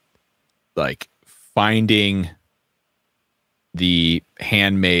on like finding the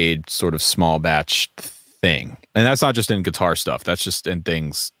handmade sort of small batch thing. And that's not just in guitar stuff. That's just in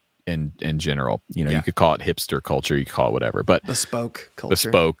things in general. You could call it hipster culture, you could call it whatever, but bespoke culture.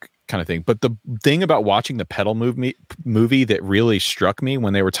 Bespoke kind of thing. But the thing about watching the pedal movie that really struck me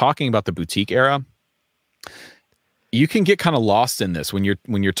when they were talking about the boutique era, you can get kind of lost in this when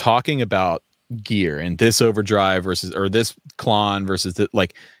you're talking about gear and this overdrive versus, or this Klon versus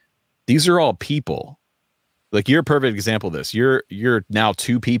like, these are all people. Like, you're a perfect example of this. You're now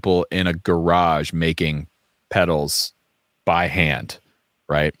two people in a garage making pedals by hand,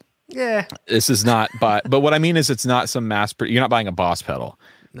 right? Yeah. This is not but what I mean is it's not some you're not buying a Boss pedal.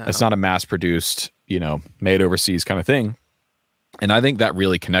 No. It's not a mass produced, made overseas kind of thing. And I think that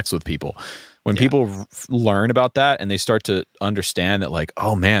really connects with people. When people learn about that and they start to understand that, like,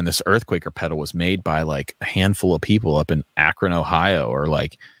 oh man, this Earthquaker pedal was made by like a handful of people up in Akron, Ohio, or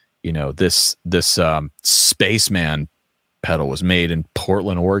like, this Spaceman pedal was made in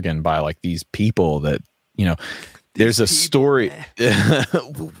Portland, Oregon by like these people that, there's a story.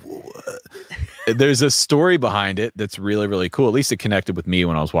 there's a story behind it that's really, really cool. At least it connected with me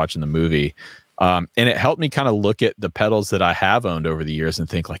when I was watching the movie. And it helped me kind of look at the pedals that I have owned over the years and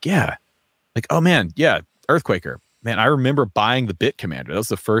think like, yeah, like, oh man, yeah, Earthquaker. Man, I remember buying the Bit Commander. That was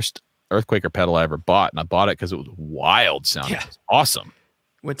the first Earthquaker pedal I ever bought. And I bought it because it was wild sounding. Yeah. It was awesome.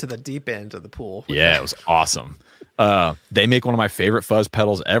 Went to the deep end of the pool. Yeah, it was awesome. They make one of my favorite fuzz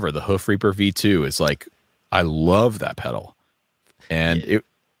pedals ever. The Hoof Reaper V2 is like, I love that pedal. And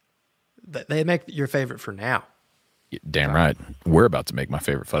they make your favorite for now. Damn right. We're about to make my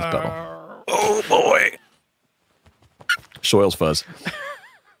favorite fuzz pedal. Oh boy. Shoyle's fuzz.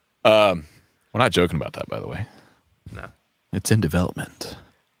 We're not joking about that, by the way. No. It's in development.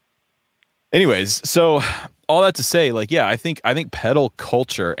 Anyways, so all that to say, like, yeah, I think pedal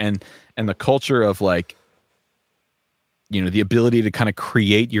culture and the culture of like, you know, the ability to kind of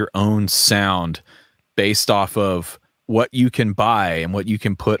create your own sound based off of what you can buy and what you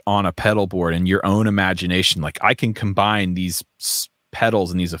can put on a pedal board and your own imagination. Like, I can combine these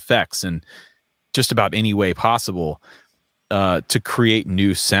pedals and these effects in just about any way possible to create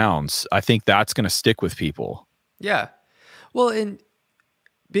new sounds. I think that's going to stick with people. Yeah. Well, in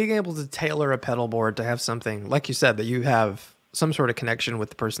being able to tailor a pedal board to have something, like you said, that you have some sort of connection with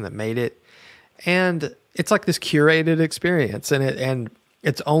the person that made it. And it's like this curated experience, and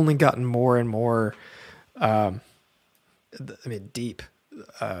it's only gotten more and more, deep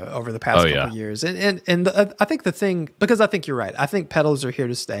over the past couple of years. And I think the thing, because I think you're right. I think pedals are here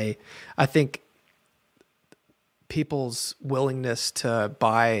to stay. I think people's willingness to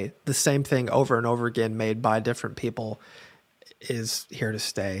buy the same thing over and over again made by different people is here to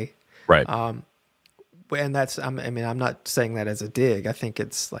stay. Right. And that's, I'm not saying that as a dig. I think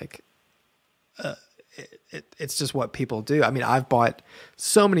it's like, it's just what people do. I mean, I've bought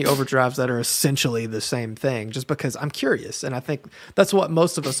so many overdrives that are essentially the same thing just because I'm curious. And I think that's what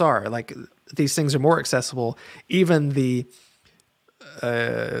most of us are. Like, these things are more accessible. Even the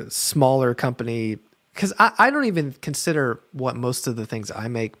smaller company, because I don't even consider what most of the things I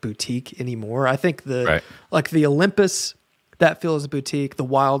make boutique anymore. I think like the Olympus, that feels boutique. The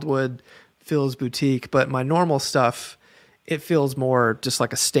Wildwood feels boutique. But my normal stuff, it feels more just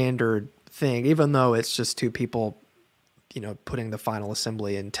like a standard thing, even though it's just two people, you know, putting the final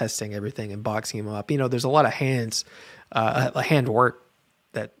assembly and testing everything and boxing them up. You know, there's a lot of hand work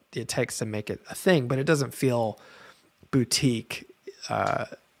that it takes to make it a thing, but it doesn't feel boutique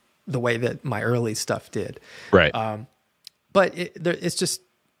the way that my early stuff did. Right. But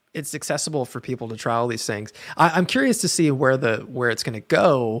it's accessible for people to try all these things. I'm curious to see where it's going to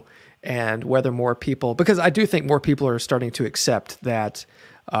go, and whether more people, because I do think more people are starting to accept that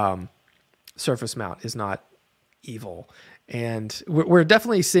surface mount is not evil. And we're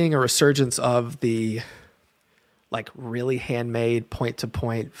definitely seeing a resurgence of the like really handmade point to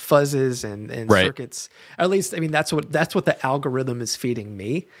point fuzzes and circuits. At least, I mean, that's what the algorithm is feeding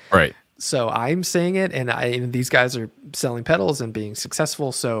me. Right. So I'm seeing it, and these guys are selling pedals and being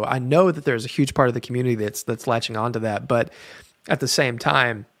successful. So I know that there's a huge part of the community that's latching onto that. But at the same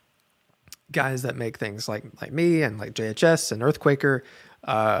time, guys that make things like me and like JHS and Earthquaker,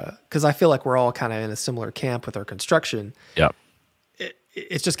 because I feel like we're all kind of in a similar camp with our construction. Yeah.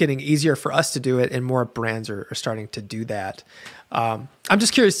 It's just getting easier for us to do it, and more brands are starting to do that. I'm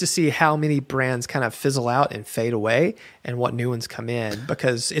just curious to see how many brands kind of fizzle out and fade away, and what new ones come in,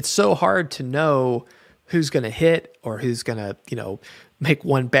 because it's so hard to know who's going to hit or who's going to, you know, make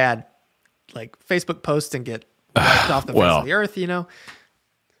one bad like Facebook post and get wiped off the face of the earth, you know?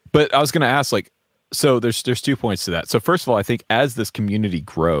 But I was going to ask, like, so there's 2 points to that. So first of all, I think as this community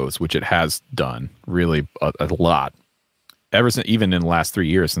grows, which it has done really a lot, ever since, even in the last 3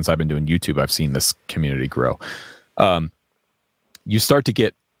 years since I've been doing YouTube, I've seen this community grow. You start to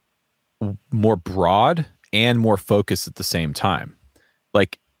get more broad and more focused at the same time.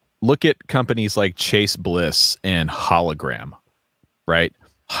 Like, look at companies like Chase Bliss and Hologram, right?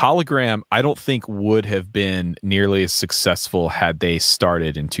 Hologram, I don't think would have been nearly as successful had they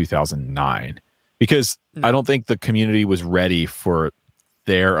started in 2009, because I don't think the community was ready for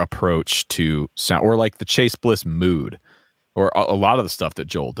their approach to sound, or like the Chase Bliss mood, or a lot of the stuff that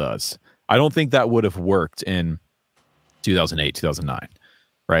Joel does. I don't think that would have worked in 2008, 2009,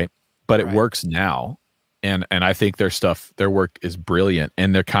 right? But it works now. And I think their work is brilliant,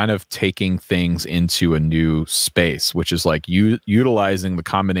 and they're kind of taking things into a new space, which is like utilizing the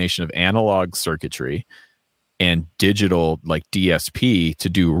combination of analog circuitry and digital, like DSP, to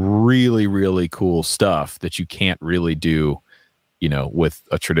do really, really cool stuff that you can't really do, you know, with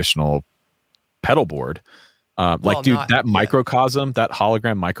a traditional pedal board. Microcosm, that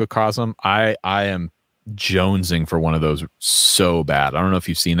Hologram microcosm, I am jonesing for one of those so bad. I don't know if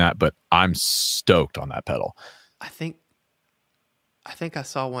you've seen that, but I'm stoked on that pedal. I think I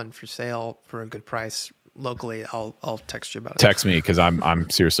saw one for sale for a good price locally. I'll text you about it. Text me because I'm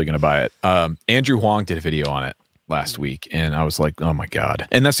seriously going to buy it. Andrew Huang did a video on it last week, and I was like, oh my God.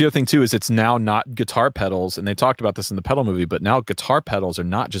 And that's the other thing too, is it's now not guitar pedals, and they talked about this in the pedal movie, but now guitar pedals are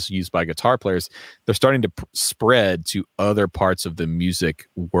not just used by guitar players. They're starting to spread to other parts of the music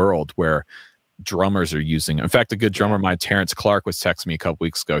world where drummers are using. In fact, a good drummer of mine, Terrence Clark, was texting me a couple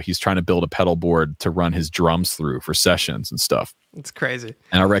weeks ago. He's trying to build a pedal board to run his drums through for sessions and stuff. It's crazy.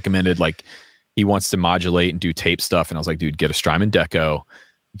 And I recommended, like, he wants to modulate and do tape stuff, and I was like, dude, get a Strymon Deco,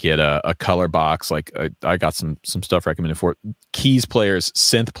 get a color box. Like, I got some stuff recommended for it. Keys players,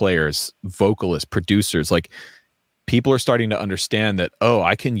 synth players, vocalists, producers. Like, people are starting to understand that, oh,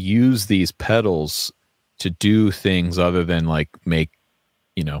 I can use these pedals to do things other than like make,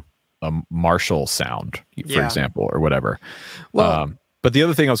 you know, a Marshall sound, for example, or whatever. Well, but the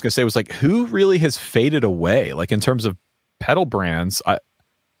other thing I was going to say was, like, who really has faded away? Like, in terms of pedal brands,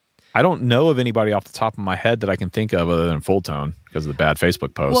 I don't know of anybody off the top of my head that I can think of other than Full Tone because of the bad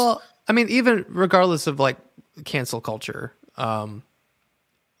Facebook post. Well, I mean, even regardless of like cancel culture,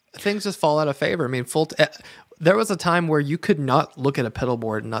 things just fall out of favor. I mean, there was a time where you could not look at a pedal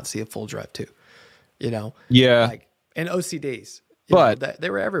board and not see a Full Drive 2, you know? Yeah. Like, and OCDs. But they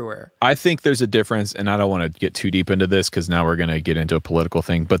were everywhere. I think there's a difference, and I don't want to get too deep into this because now we're going to get into a political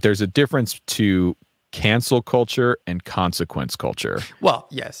thing, but there's a difference to cancel culture and consequence culture. Well,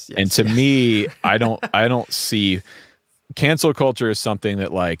 yes. And to me, I don't see cancel culture as something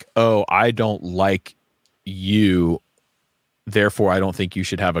that, like, oh, I don't like you, therefore I don't think you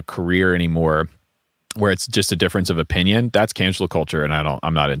should have a career anymore, where it's just a difference of opinion. That's cancel culture, and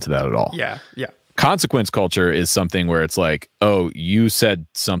I'm not into that at all. Yeah. Consequence culture is something where it's like, oh, you said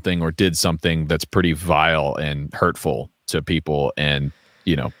something or did something that's pretty vile and hurtful to people, and,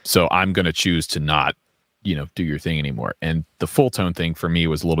 you know, so I'm going to choose to not, you know, do your thing anymore. And the Full Tone thing for me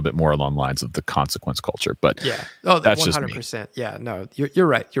was a little bit more along the lines of the consequence culture, but yeah. Oh, that's 100%. just me. Yeah, no, you're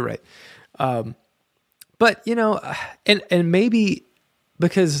right. You're right. But, you know, and maybe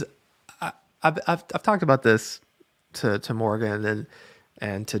because I've talked about this to Morgan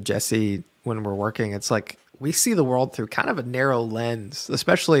and to Jesse when we're working. It's like we see the world through kind of a narrow lens,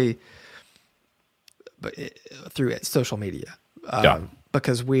 especially through social media,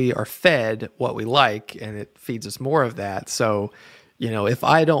 because we are fed what we like, and it feeds us more of that. So, you know, if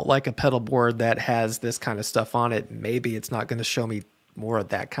I don't like a pedal board that has this kind of stuff on it, maybe it's not going to show me more of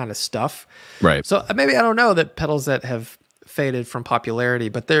that kind of stuff. Right. So maybe I don't know that pedals that have faded from popularity,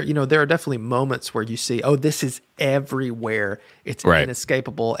 but there are definitely moments where you see, oh, this is everywhere. It's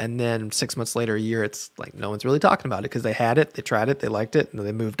inescapable. And then 6 months later, a year, it's like no one's really talking about it because they had it, they tried it, they liked it, and then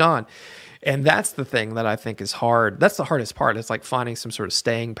they moved on. And that's the thing that I think is hard. That's the hardest part. It's like finding some sort of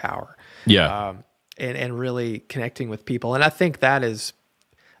staying power. Yeah. And really connecting with people. And I think that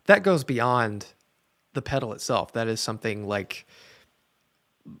goes beyond the pedal itself. That is something like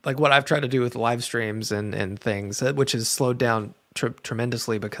what I've tried to do with live streams and things, which has slowed down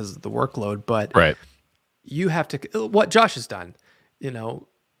tremendously because of the workload. But you have to, what Josh has done, you know,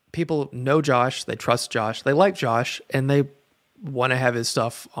 people know Josh, they trust Josh, they like Josh, and they want to have his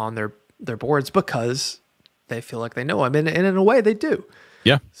stuff on their boards because they feel like they know him. And in a way they do.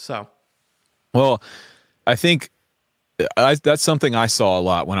 Yeah. So, well, I think that's something I saw a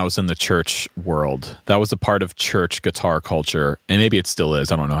lot when I was in the church world. That was a part of church guitar culture, and maybe it still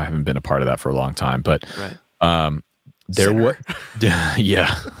is. I don't know. I haven't been a part of that for a long time, but there was,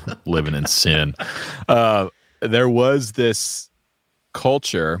 living in sin. There was this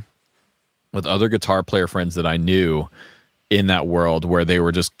culture with other guitar player friends that I knew in that world where they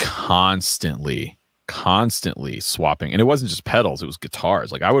were just constantly swapping. And it wasn't just pedals, it was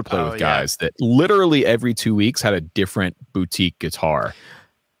guitars. Like, I would play with guys that literally every 2 weeks had a different boutique guitar,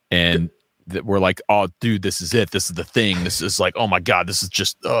 and that were like, oh dude, this is it, this is the thing, this is like, oh my god, this is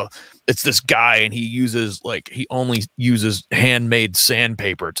just it's this guy, and he only uses handmade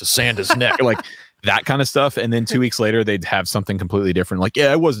sandpaper to sand his neck, like that kind of stuff. And then 2 weeks later they'd have something completely different, like,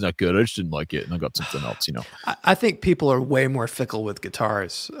 yeah, it wasn't that good, I just didn't like it, and I got something else, you know. I think people are way more fickle with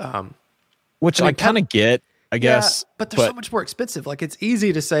guitars, which I kind of get, I guess. But they're so much more expensive. Like, it's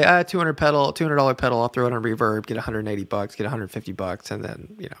easy to say, $200 pedal, I'll throw it on reverb, get $180, get $150, and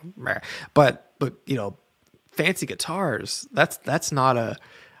then, you know, but you know, fancy guitars, that's not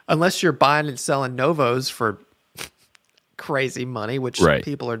unless you're buying and selling Novos for crazy money, which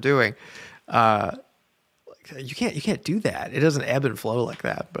people are doing. You can't do that. It doesn't ebb and flow like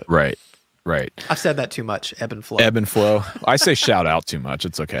that. But Right. I've said that too much. Ebb and flow. Ebb and flow. I say shout out too much.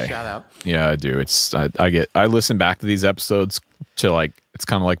 It's okay. Shout out. Yeah, I do. I listen back to these episodes to like, it's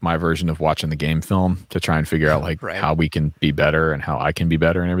kind of like my version of watching the game film to try and figure out like how we can be better and how I can be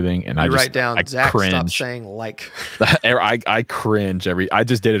better and everything. And I just write down, Zach, cringe. stop saying like. I cringe I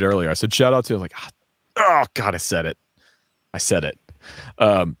just did it earlier. I said shout out to like, oh God, I said it.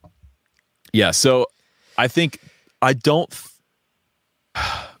 Yeah. So I think I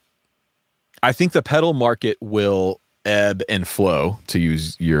think the pedal market will ebb and flow, to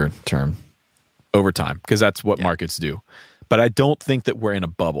use your term, over time, because that's what markets do. But I don't think that we're in a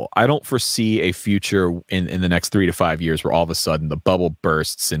bubble. I don't foresee a future in the next 3 to 5 years where all of a sudden the bubble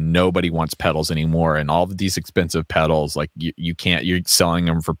bursts and nobody wants pedals anymore. And all of these expensive pedals, like you can't, you're selling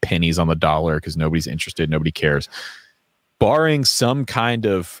them for pennies on the dollar because nobody's interested, nobody cares. Barring some kind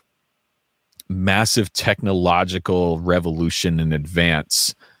of massive technological revolution and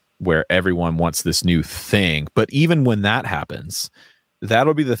advance where everyone wants this new thing. But even when that happens,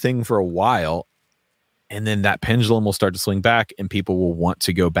 that'll be the thing for a while. And then that pendulum will start to swing back and people will want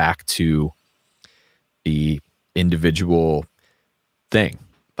to go back to the individual thing.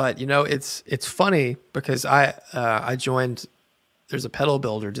 But it's funny because I joined, there's a pedal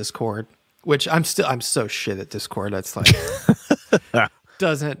builder Discord, which I'm so shit at Discord. That's like,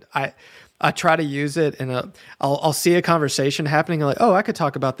 I try to use it and I'll see a conversation happening. I'm like, oh, I could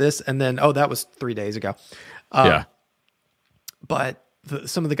talk about this. And then, oh, that was 3 days ago. But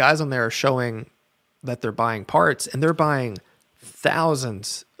some of the guys on there are showing that they're buying parts and they're buying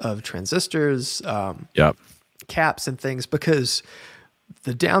thousands of transistors, caps and things, because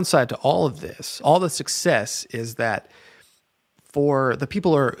the downside to all of this, all the success, is that for the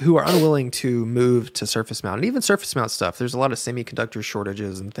people who are unwilling to move to surface mount, and even surface mount stuff, there's a lot of semiconductor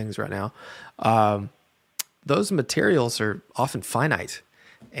shortages and things right now. Those materials are often finite,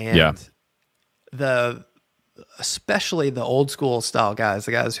 and especially the old school style guys,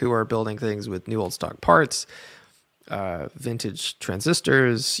 the guys who are building things with new old stock parts, vintage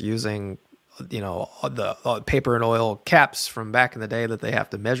transistors, using the paper and oil caps from back in the day that they have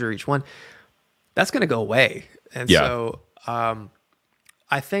to measure each one. That's going to go away, and so.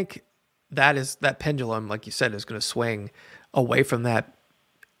 I think that pendulum, like you said, is going to swing away from that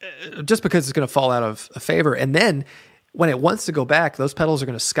just because it's going to fall out of favor. And then when it wants to go back, those pedals are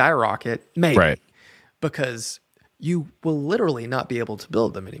going to skyrocket, maybe, because you will literally not be able to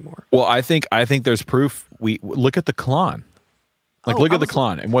build them anymore. Well, I think there's proof. We look at the Klon, look at the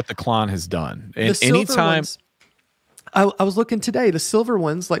Klon and what the Klon has done. And anytime I was looking today, the silver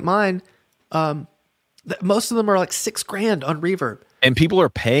ones like mine, most of them are like $6,000 on Reverb, and people are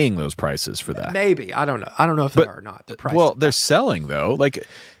paying those prices for that. Maybe, I don't know if they are or not. The price. Well, they're selling though. Like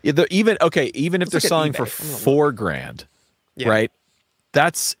even if they're selling for $4,000, right?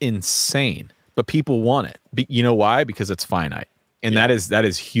 That's insane. But people want it. You know why? Because it's finite, and that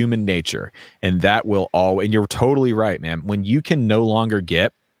is human nature, and that will always. And you're totally right, man. When you can no longer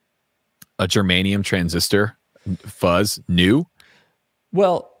get a germanium transistor fuzz new,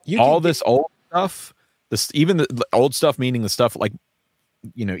 well, this old stuff. Even the old stuff, meaning the stuff like,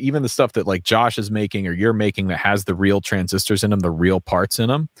 even the stuff that like Josh is making or you're making that has the real transistors in them, the real parts in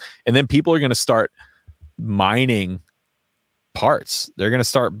them. And then people are going to start mining parts. They're going to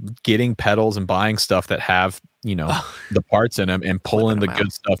start getting pedals and buying stuff that have, the parts in them and pulling the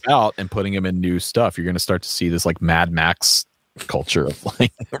good stuff out and putting them in new stuff. You're going to start to see this like Mad Max culture of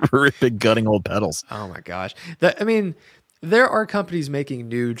like ripping, gutting old pedals. Oh my gosh. There are companies making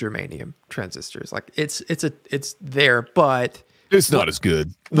new germanium transistors. Like it's there, but it's not as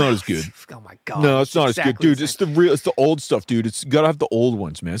good. Not as good. Oh my god. No, it's not as good, dude. It's the old stuff, dude. It's gotta have the old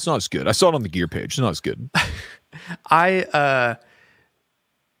ones, man. It's not as good. I saw it on the gear page. It's not as good. They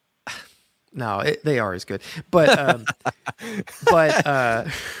are as good, but I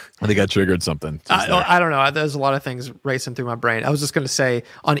think I triggered something. I don't know. There's a lot of things racing through my brain. I was just going to say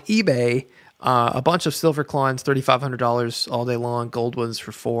on eBay, a bunch of silver Klons, $3,500 all day long. Gold ones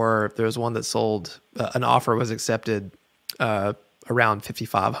for $4,000. There was one that sold. An offer was accepted around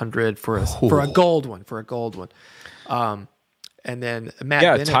 $5,500 for a gold one. And then Matt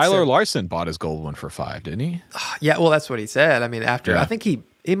Bennett Tyler Larson bought his gold one for $5,000, didn't he? Yeah, well, that's what he said. I mean, I think he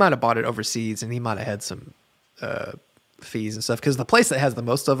might have bought it overseas, and he might have had some fees and stuff, because the place that has the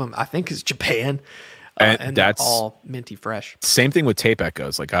most of them, I think, is Japan. And that's all minty fresh. Same thing with tape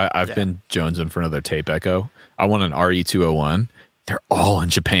echoes. Like I've been jonesing for another tape echo. I want an RE201. They're all in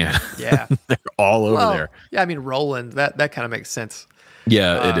Japan. Yeah. They're all over there. Yeah, I mean, Roland, that kind of makes sense.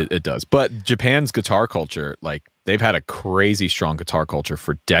 Yeah, it does. But Japan's guitar culture, like they've had a crazy strong guitar culture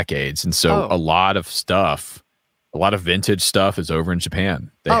for decades. And so a lot of stuff A lot of vintage stuff is over in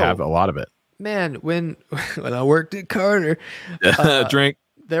Japan. They have a lot of it. Man, when I worked at Carter, Drink.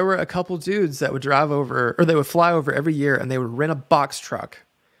 there were a couple dudes that would drive over, or they would fly over every year, and they would rent a box truck,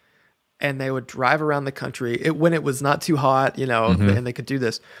 and they would drive around the country when it was not too hot, and they could do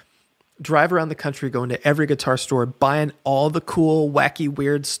this. Drive around the country, going to every guitar store, buying all the cool, wacky,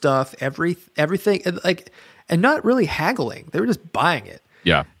 weird stuff, everything, and not really haggling. They were just buying it.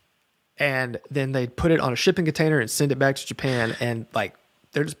 Yeah. And then they'd put it on a shipping container and send it back to Japan, and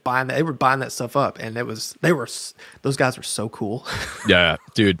they're just buying that. They were buying that stuff up, and those guys were so cool. Yeah,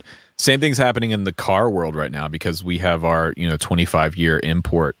 dude. Same thing's happening in the car world right now because we have our 25-year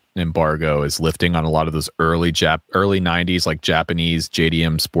import embargo is lifting on a lot of those early 90s like Japanese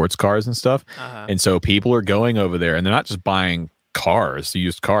JDM sports cars and stuff. And so people are going over there, and they're not just buying cars,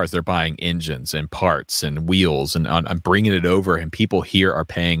 used cars. They're buying engines and parts and wheels, and I'm bringing it over, and people here are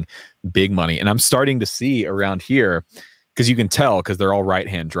paying big money. And I'm starting to see around here, because you can tell, because they're all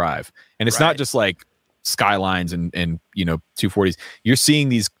right-hand drive, and it's not just like Skylines and 240s. You're seeing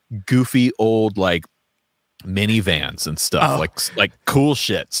these goofy old like minivans and stuff, like cool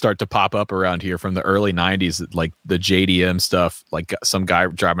shit start to pop up around here from the early 90s, like the JDM stuff, like some guy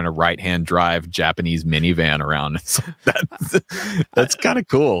driving a right-hand drive Japanese minivan around. That's kind of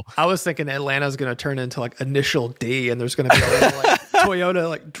cool. I was thinking Atlanta's going to turn into like Initial D, and there's going to be a little like Toyota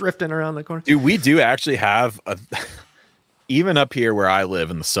like drifting around the corner. Dude, we do actually have even up here where I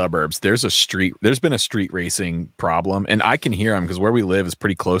live in the suburbs, there's been a street racing problem, and I can hear them because where we live is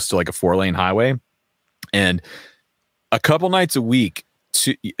pretty close to like a 4-lane highway. And a couple nights a week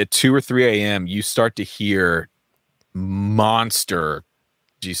at 2 or 3 a.m., you start to hear monster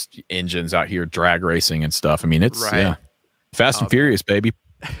engines out here drag racing and stuff. I mean, it's Fast and Furious, baby.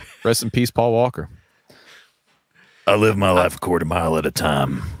 Rest in peace, Paul Walker. I live my life a quarter mile at a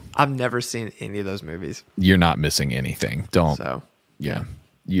time. I've never seen any of those movies. You're not missing anything.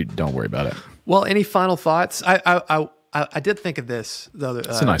 You don't worry about it. Well, any final thoughts? I did think of this the other.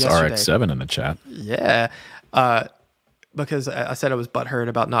 It's a nice yesterday. RX-7 in the chat. Yeah, because I said I was butthurt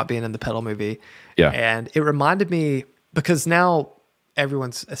about not being in the Pedal movie. Yeah, and it reminded me, because now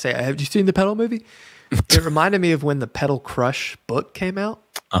everyone's saying, "Have you seen the Pedal movie?" It reminded me of when the Pedal Crush book came out.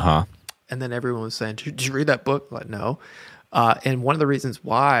 And then everyone was saying, "Did you read that book?" I'm like, no. And one of the reasons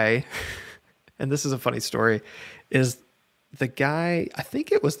why, and this is a funny story, is the guy, I think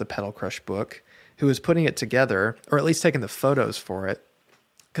it was the Pedal Crush book, who was putting it together, or at least taking the photos for it,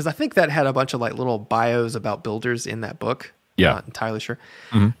 because I think that had a bunch of like little bios about builders in that book. Yeah. I'm not entirely sure.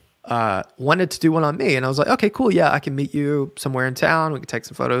 Wanted to do one on me, and I was like, okay, cool. Yeah, I can meet you somewhere in town. We can take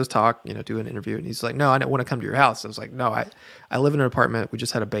some photos, talk, do an interview. And he's like, no, I don't want to come to your house. I was like, no, I live in an apartment. We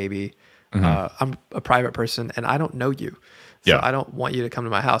just had a baby. I'm a private person, and I don't know you. So I don't want you to come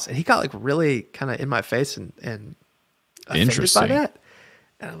to my house. And he got like really kind of in my face and offended by that.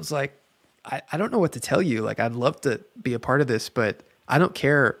 And I was like, I don't know what to tell you. Like, I'd love to be a part of this, but I don't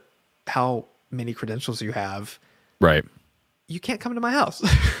care how many credentials you have. Right. You can't come to my house.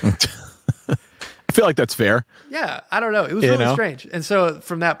 I feel like that's fair. Yeah. I don't know. It was really strange. And so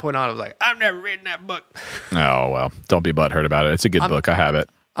from that point on, I was like, I've never reading that book. Oh, well, don't be butthurt about it. It's a good book. I have it.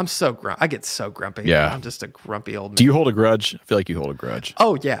 I'm so I get so grumpy. Yeah. I'm just a grumpy old man. Do you hold a grudge? I feel like you hold a grudge.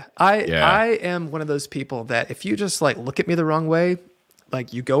 Oh, yeah. I am one of those people that if you just like look at me the wrong way,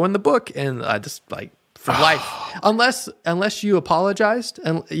 like you go in the book and I just like for life, unless you apologized,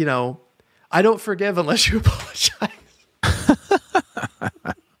 and I don't forgive unless you apologize.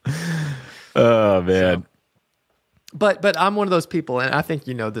 Oh man. So, but I'm one of those people, and I think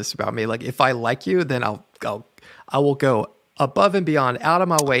you know this about me. Like if I like you, then I will go above and beyond, out of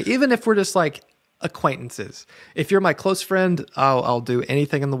my way, even if we're just like acquaintances. If you're my close friend, I'll do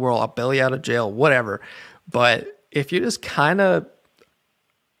anything in the world. I'll bail you out of jail, whatever. But if you just kind of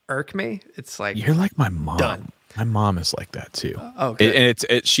irk me, it's like you're like my mom. Done. My mom is like that too. Okay.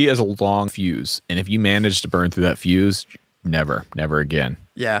 And she has a long fuse, and if you manage to burn through that fuse, never again.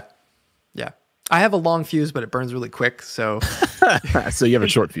 Yeah. I have a long fuse, but it burns really quick. So, so you have a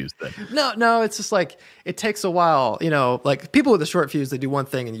short fuse then? No, it's just like it takes a while. Like people with a short fuse, they do one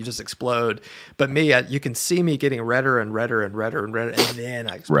thing and you just explode. But me, you can see me getting redder and redder and redder and redder, and then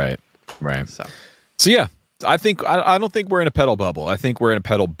I explode. Right. So yeah, I don't think we're in a pedal bubble. I think we're in a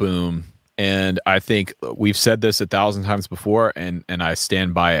pedal boom, and I think we've said this 1,000 times before, and I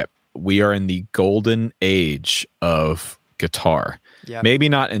stand by it. We are in the golden age of guitar. Yep. Maybe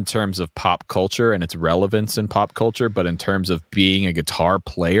not in terms of pop culture and its relevance in pop culture, but in terms of being a guitar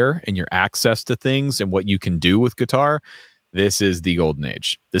player and your access to things and what you can do with guitar. This is the golden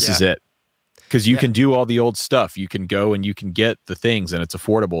age. This is it. Because you can do all the old stuff. You can go and you can get the things, and it's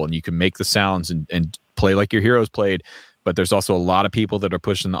affordable, and you can make the sounds and play like your heroes played, but there's also a lot of people that are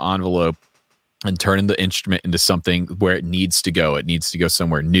pushing the envelope and turning the instrument into something where it needs to go. It needs to go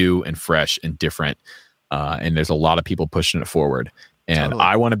somewhere new and fresh and different. And there's a lot of people pushing it forward. And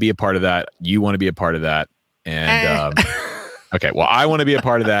I want to be a part of that. You want to be a part of that. And okay, well, I want to be a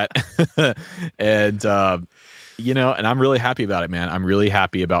part of that. And and I'm really happy about it, man. I'm really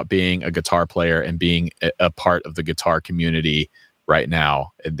happy about being a guitar player and being a part of the guitar community right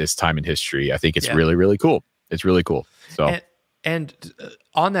now at this time in history. I think it's really, really cool. It's really cool. So, and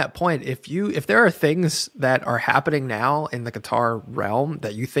on that point, if there are things that are happening now in the guitar realm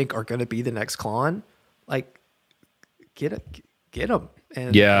that you think are going to be the next Klon, like get them.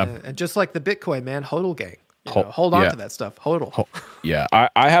 And and just like the Bitcoin, man, HODL gang. Hold on to that stuff. HODL. Yeah,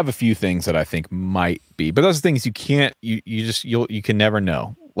 I have a few things that I think might be, but those things you can't. You can never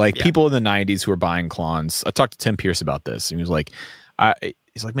know. Like people in the '90s who were buying Klons. I talked to Tim Pierce about this, and he was like,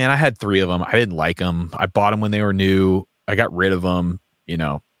 he's like, man, I had 3 of them. I didn't like them. I bought them when they were new. I got rid of them.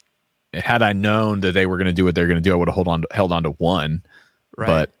 Had I known that they were going to do what they're going to do, I would have held on to one. Right.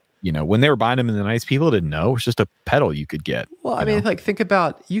 But when they were buying them in the '90s, people didn't know. It was just a pedal you could get. Well, I mean, like, think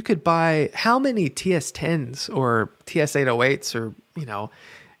about, you could buy how many TS10s or TS808s or,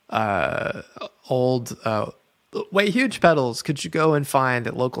 old, huge pedals could you go and find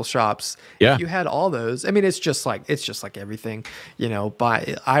at local shops? Yeah. If you had all those. I mean, it's just like everything,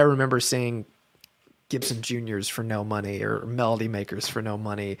 I remember seeing Gibson Juniors for no money or Melody Makers for no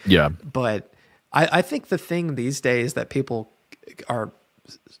money. Yeah. But I think the thing these days that people are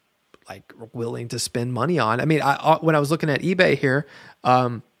like willing to spend money on. I mean, when I was looking at eBay here,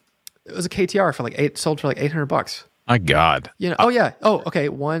 it was a KTR sold for like $800. My God. Oh yeah. Oh, okay.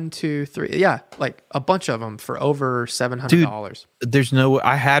 1, 2, 3. Yeah. Like a bunch of them for over $700. There's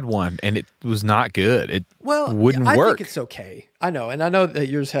I had one and it was not good. It wouldn't work. I think it's okay. I know. And I know that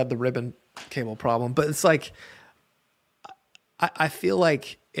yours had the ribbon cable problem, but it's like, I feel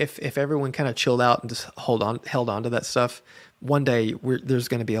like if everyone kind of chilled out and just held on to that stuff, one day there's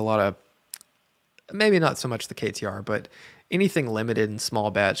going to be a lot of, maybe not so much the KTR, but anything limited and small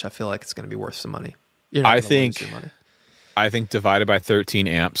batch, I feel like it's going to be worth some money. I think divided by 13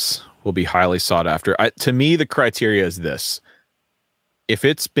 amps will be highly sought after. To me, the criteria is this. If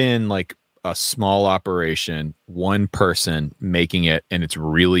it's been like a small operation, one person making it, and it's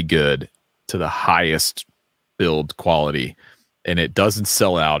really good to the highest build quality, and it doesn't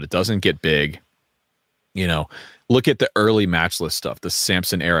sell out, it doesn't get big, look at the early matchless stuff, the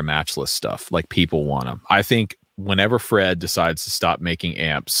Samson era matchless stuff. Like, people want them. I think whenever Fred decides to stop making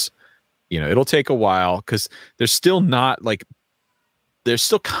amps, it'll take a while because they're still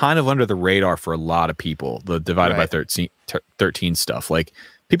kind of under the radar for a lot of people. The divided by 13 stuff. Like,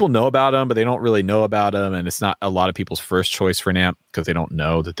 people know about them, but they don't really know about them. And it's not a lot of people's first choice for an amp because they don't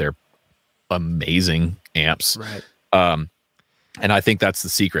know that they're amazing amps. Right. And I think that's the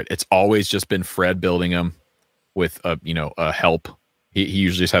secret. It's always just been Fred building them with a help. He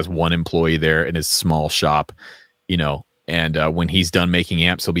usually just has one employee there in his small shop, and when he's done making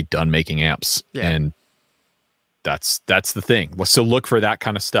amps, he'll be done making amps. Yeah. And that's the thing. So look for that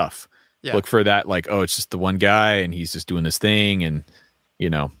kind of stuff. Yeah. Look for that, like, oh, it's just the one guy and he's just doing this thing. And,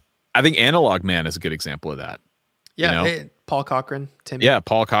 I think Analog Man is a good example of that. Yeah. Paul Cochran, Tim. Yeah.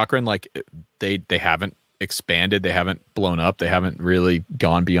 Paul Cochran, like they haven't expanded. They haven't blown up. They haven't really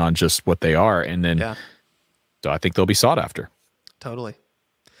gone beyond just what they are. And then, so I think they'll be sought after. Totally.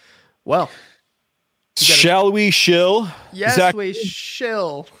 Well, shall we shill? Yes, we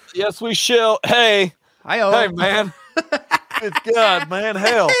shill. Yes, we shill. Hey. Hi-oh. Hey, man. It's good, man.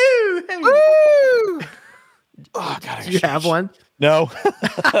 Hell. Woo! Oh, God. Do you have one? No.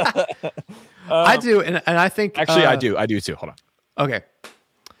 I do, and I think... Actually, I do. I do, too. Hold on. Okay.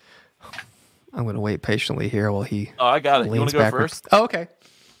 I'm going to wait patiently here while he... Oh, I got it. You want to go first? Oh, okay.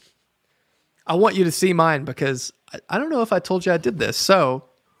 I want you to see mine because I don't know if I told you I did this. So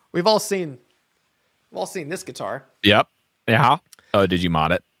we've all seen this guitar. Yep. Yeah. Oh, did you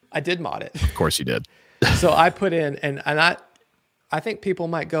mod it? I did mod it. Of course you did. So I put in, and I think people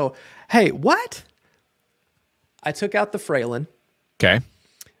might go, hey, what? I took out the Fralin. Okay.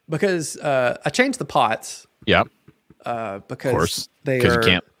 Because I changed the pots. Yep. Because of course, you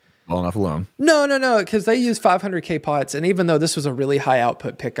can't well enough alone. No, because they use 500K pots, and even though this was a really high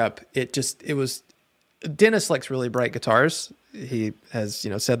output pickup, it was. Dennis likes really bright guitars. He has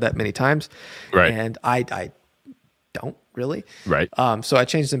said that many times, right? And I don't really, right? So I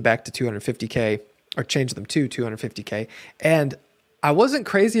changed them back to 250K, or changed them to 250K, and I wasn't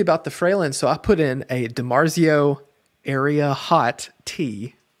crazy about the Fralin, so I put in a DiMarzio Area Hot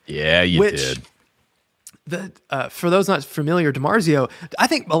T. Yeah, you did. For those not familiar, DiMarzio, I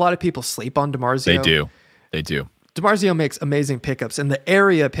think a lot of people sleep on DiMarzio. They do. DiMarzio makes amazing pickups, and the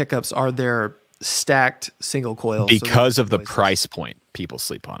area pickups are their stacked single coils. Because of the price point, people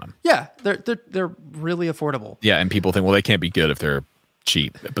sleep on them. Yeah, they're really affordable. Yeah, and people think, well, they can't be good if they're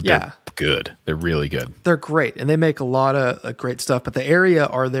cheap, but they're good. They're really good. They're great, and they make a lot of great stuff. But the area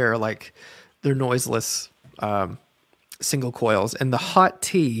are their they're noiseless single coils, and the Hot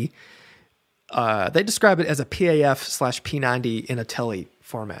T. They describe it as a PAF/P90 in a tele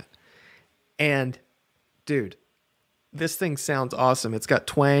format. And dude, this thing sounds awesome. It's got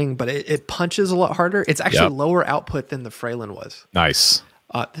twang, but it punches a lot harder. It's actually lower output than the Fralin was. Nice.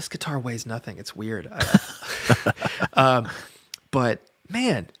 This guitar weighs nothing. It's weird. But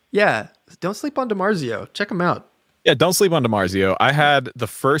man, yeah, don't sleep on DiMarzio. Check them out. Yeah, don't sleep on DiMarzio. I had the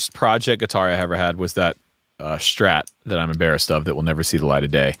first project guitar I ever had was that Strat that I'm embarrassed of that will never see the light of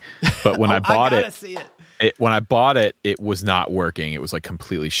day. But when I bought when I bought it, it was not working. It was like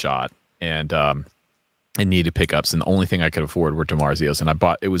completely shot, and it needed pickups, and the only thing I could afford were DiMarzios. And I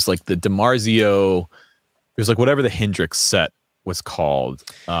bought it was like the DiMarzio. It was like whatever the Hendrix set was called.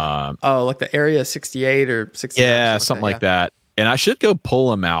 Like the Area 68 or 69. Yeah, something like that. And I should go pull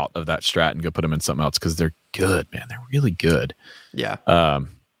them out of that Strat and go put them in something else because they're good, man. They're really good. Yeah.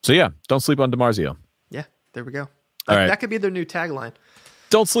 So yeah, don't sleep on DiMarzio. Yeah, there we go. All right. That could be their new tagline.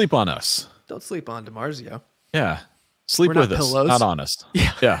 Don't sleep on us. Don't sleep on DiMarzio. Yeah. Sleep with us, pillows. not honest.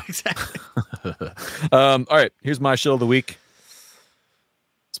 Yeah. Exactly. All right, here's my shill of the week.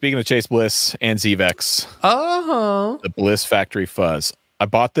 Speaking of Chase Bliss and Zvex, the Bliss Factory Fuzz. I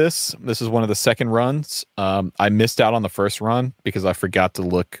bought this. This is one of the second runs. I missed out on the first run because I forgot to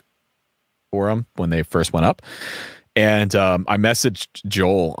look for them when they first went up. And I messaged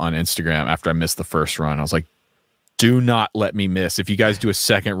Joel on Instagram after I missed the first run. I was like, do not let me miss. If you guys do a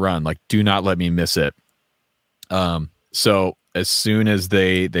second run, do not let me miss it. So as soon as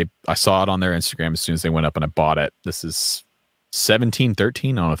I saw it on their Instagram, as soon as they went up and I bought it. This is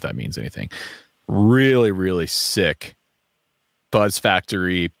 1713. I don't know if that means anything. Really, really sick Buzz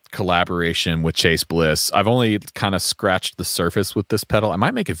Factory collaboration with Chase Bliss. I've only kind of scratched the surface with this pedal. I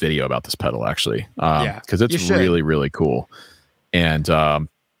might make a video about this pedal actually. Because it's really, really cool. And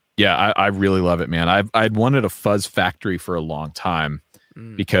I really love it, man. I'd wanted a Fuzz Factory for a long time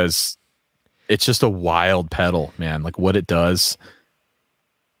because it's just a wild pedal, man. Like what it does,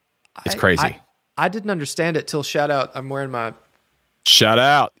 it's crazy. I didn't understand it till shout out. I'm wearing my shout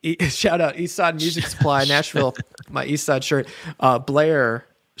out Eastside Music Supply, Nashville, my Eastside shirt. Blair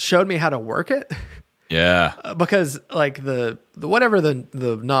showed me how to work it. Yeah. Because like the whatever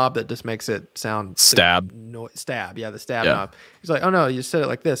the knob that just makes it sound stab. Stab. Yeah, the stab knob. He's like, oh no, you set it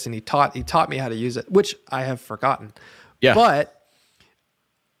like this, and he taught me how to use it, which I have forgotten. Yeah. But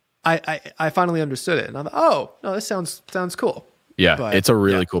I finally understood it, and I thought, oh no, this sounds cool. Yeah, but, it's a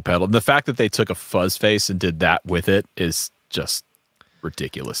really cool pedal. The fact that they took a fuzz face and did that with it is just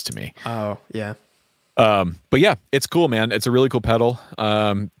ridiculous to me. Oh yeah. But yeah, it's cool, man. It's a really cool pedal.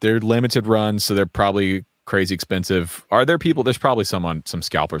 They're limited runs, so they're probably crazy expensive. Are there people? There's probably some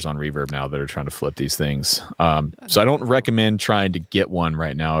scalpers on Reverb now that are trying to flip these things. So I don't recommend trying to get one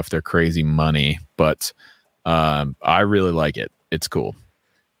right now if they're crazy money. But I really like it. It's cool.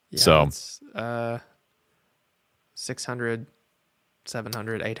 Yeah, so it's, 600,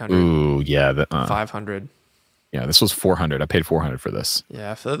 700, 800. Ooh, yeah, 500. Yeah, this was 400. I paid 400 for this.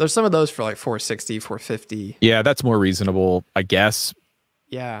 Yeah, so there's some of those for like 460, 450. Yeah, that's more reasonable, I guess.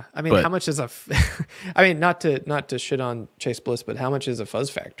 Yeah, I mean, how much is I mean, not to shit on Chase Bliss, but how much is a Fuzz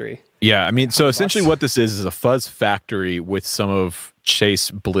Factory? Yeah, I mean, so essentially what this is a Fuzz Factory with some of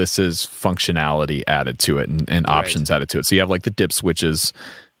Chase Bliss's functionality added to it and options added to it. So you have like the dip switches.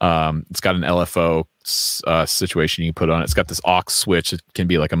 It's got an LFO situation you can put on it. It's got this aux switch. It can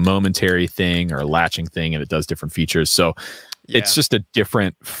be like a momentary thing or a latching thing, and it does different features. So it's just a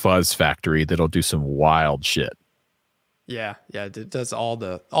different Fuzz Factory that'll do some wild shit. Yeah, it does all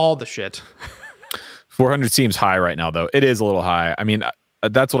the shit. 400 seems high right now, though. It is a little high. I mean,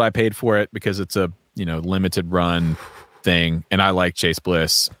 that's what I paid for it because it's a limited run thing, and I like Chase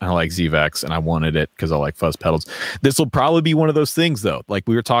Bliss, and I like Zvex, and I wanted it because I like fuzz pedals. This will probably be one of those things, though, like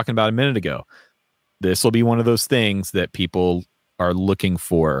we were talking about a minute ago. This will be one of those things that people are looking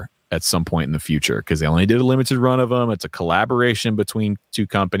for at some point in the future because they only did a limited run of them. It's a collaboration between two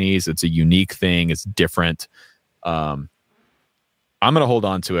companies. It's a unique thing. It's different. I'm going to hold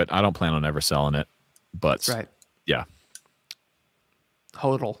on to it. I don't plan on ever selling it, but right. Yeah.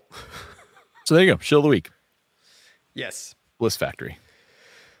 Hodl. So there you go. Shill of the week. Yes. Bliss Factory.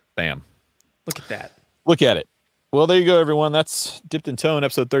 Bam. Look at that. Look at it. Well, there you go, everyone. That's Dipped in Tone,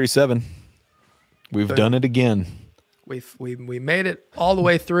 episode 37. We've done it again. We made it all the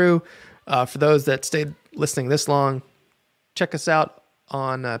way through. For those that stayed listening this long, check us out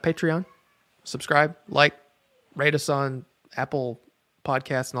on Patreon. Subscribe, like, rate us on Apple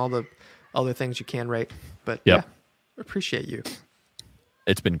Podcasts and all the other things you can rate. But yeah, appreciate you.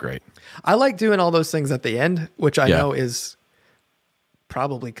 It's been great. I like doing all those things at the end, which I know is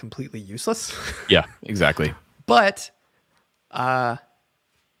probably completely useless. Yeah, exactly. But it's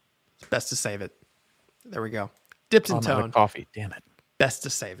best to save it. There we go. Dipped in tone. Coffee. Damn it. Best to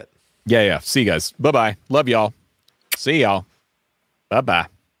save it. Yeah. See you guys. Bye-bye. Love y'all. See y'all. Bye-bye.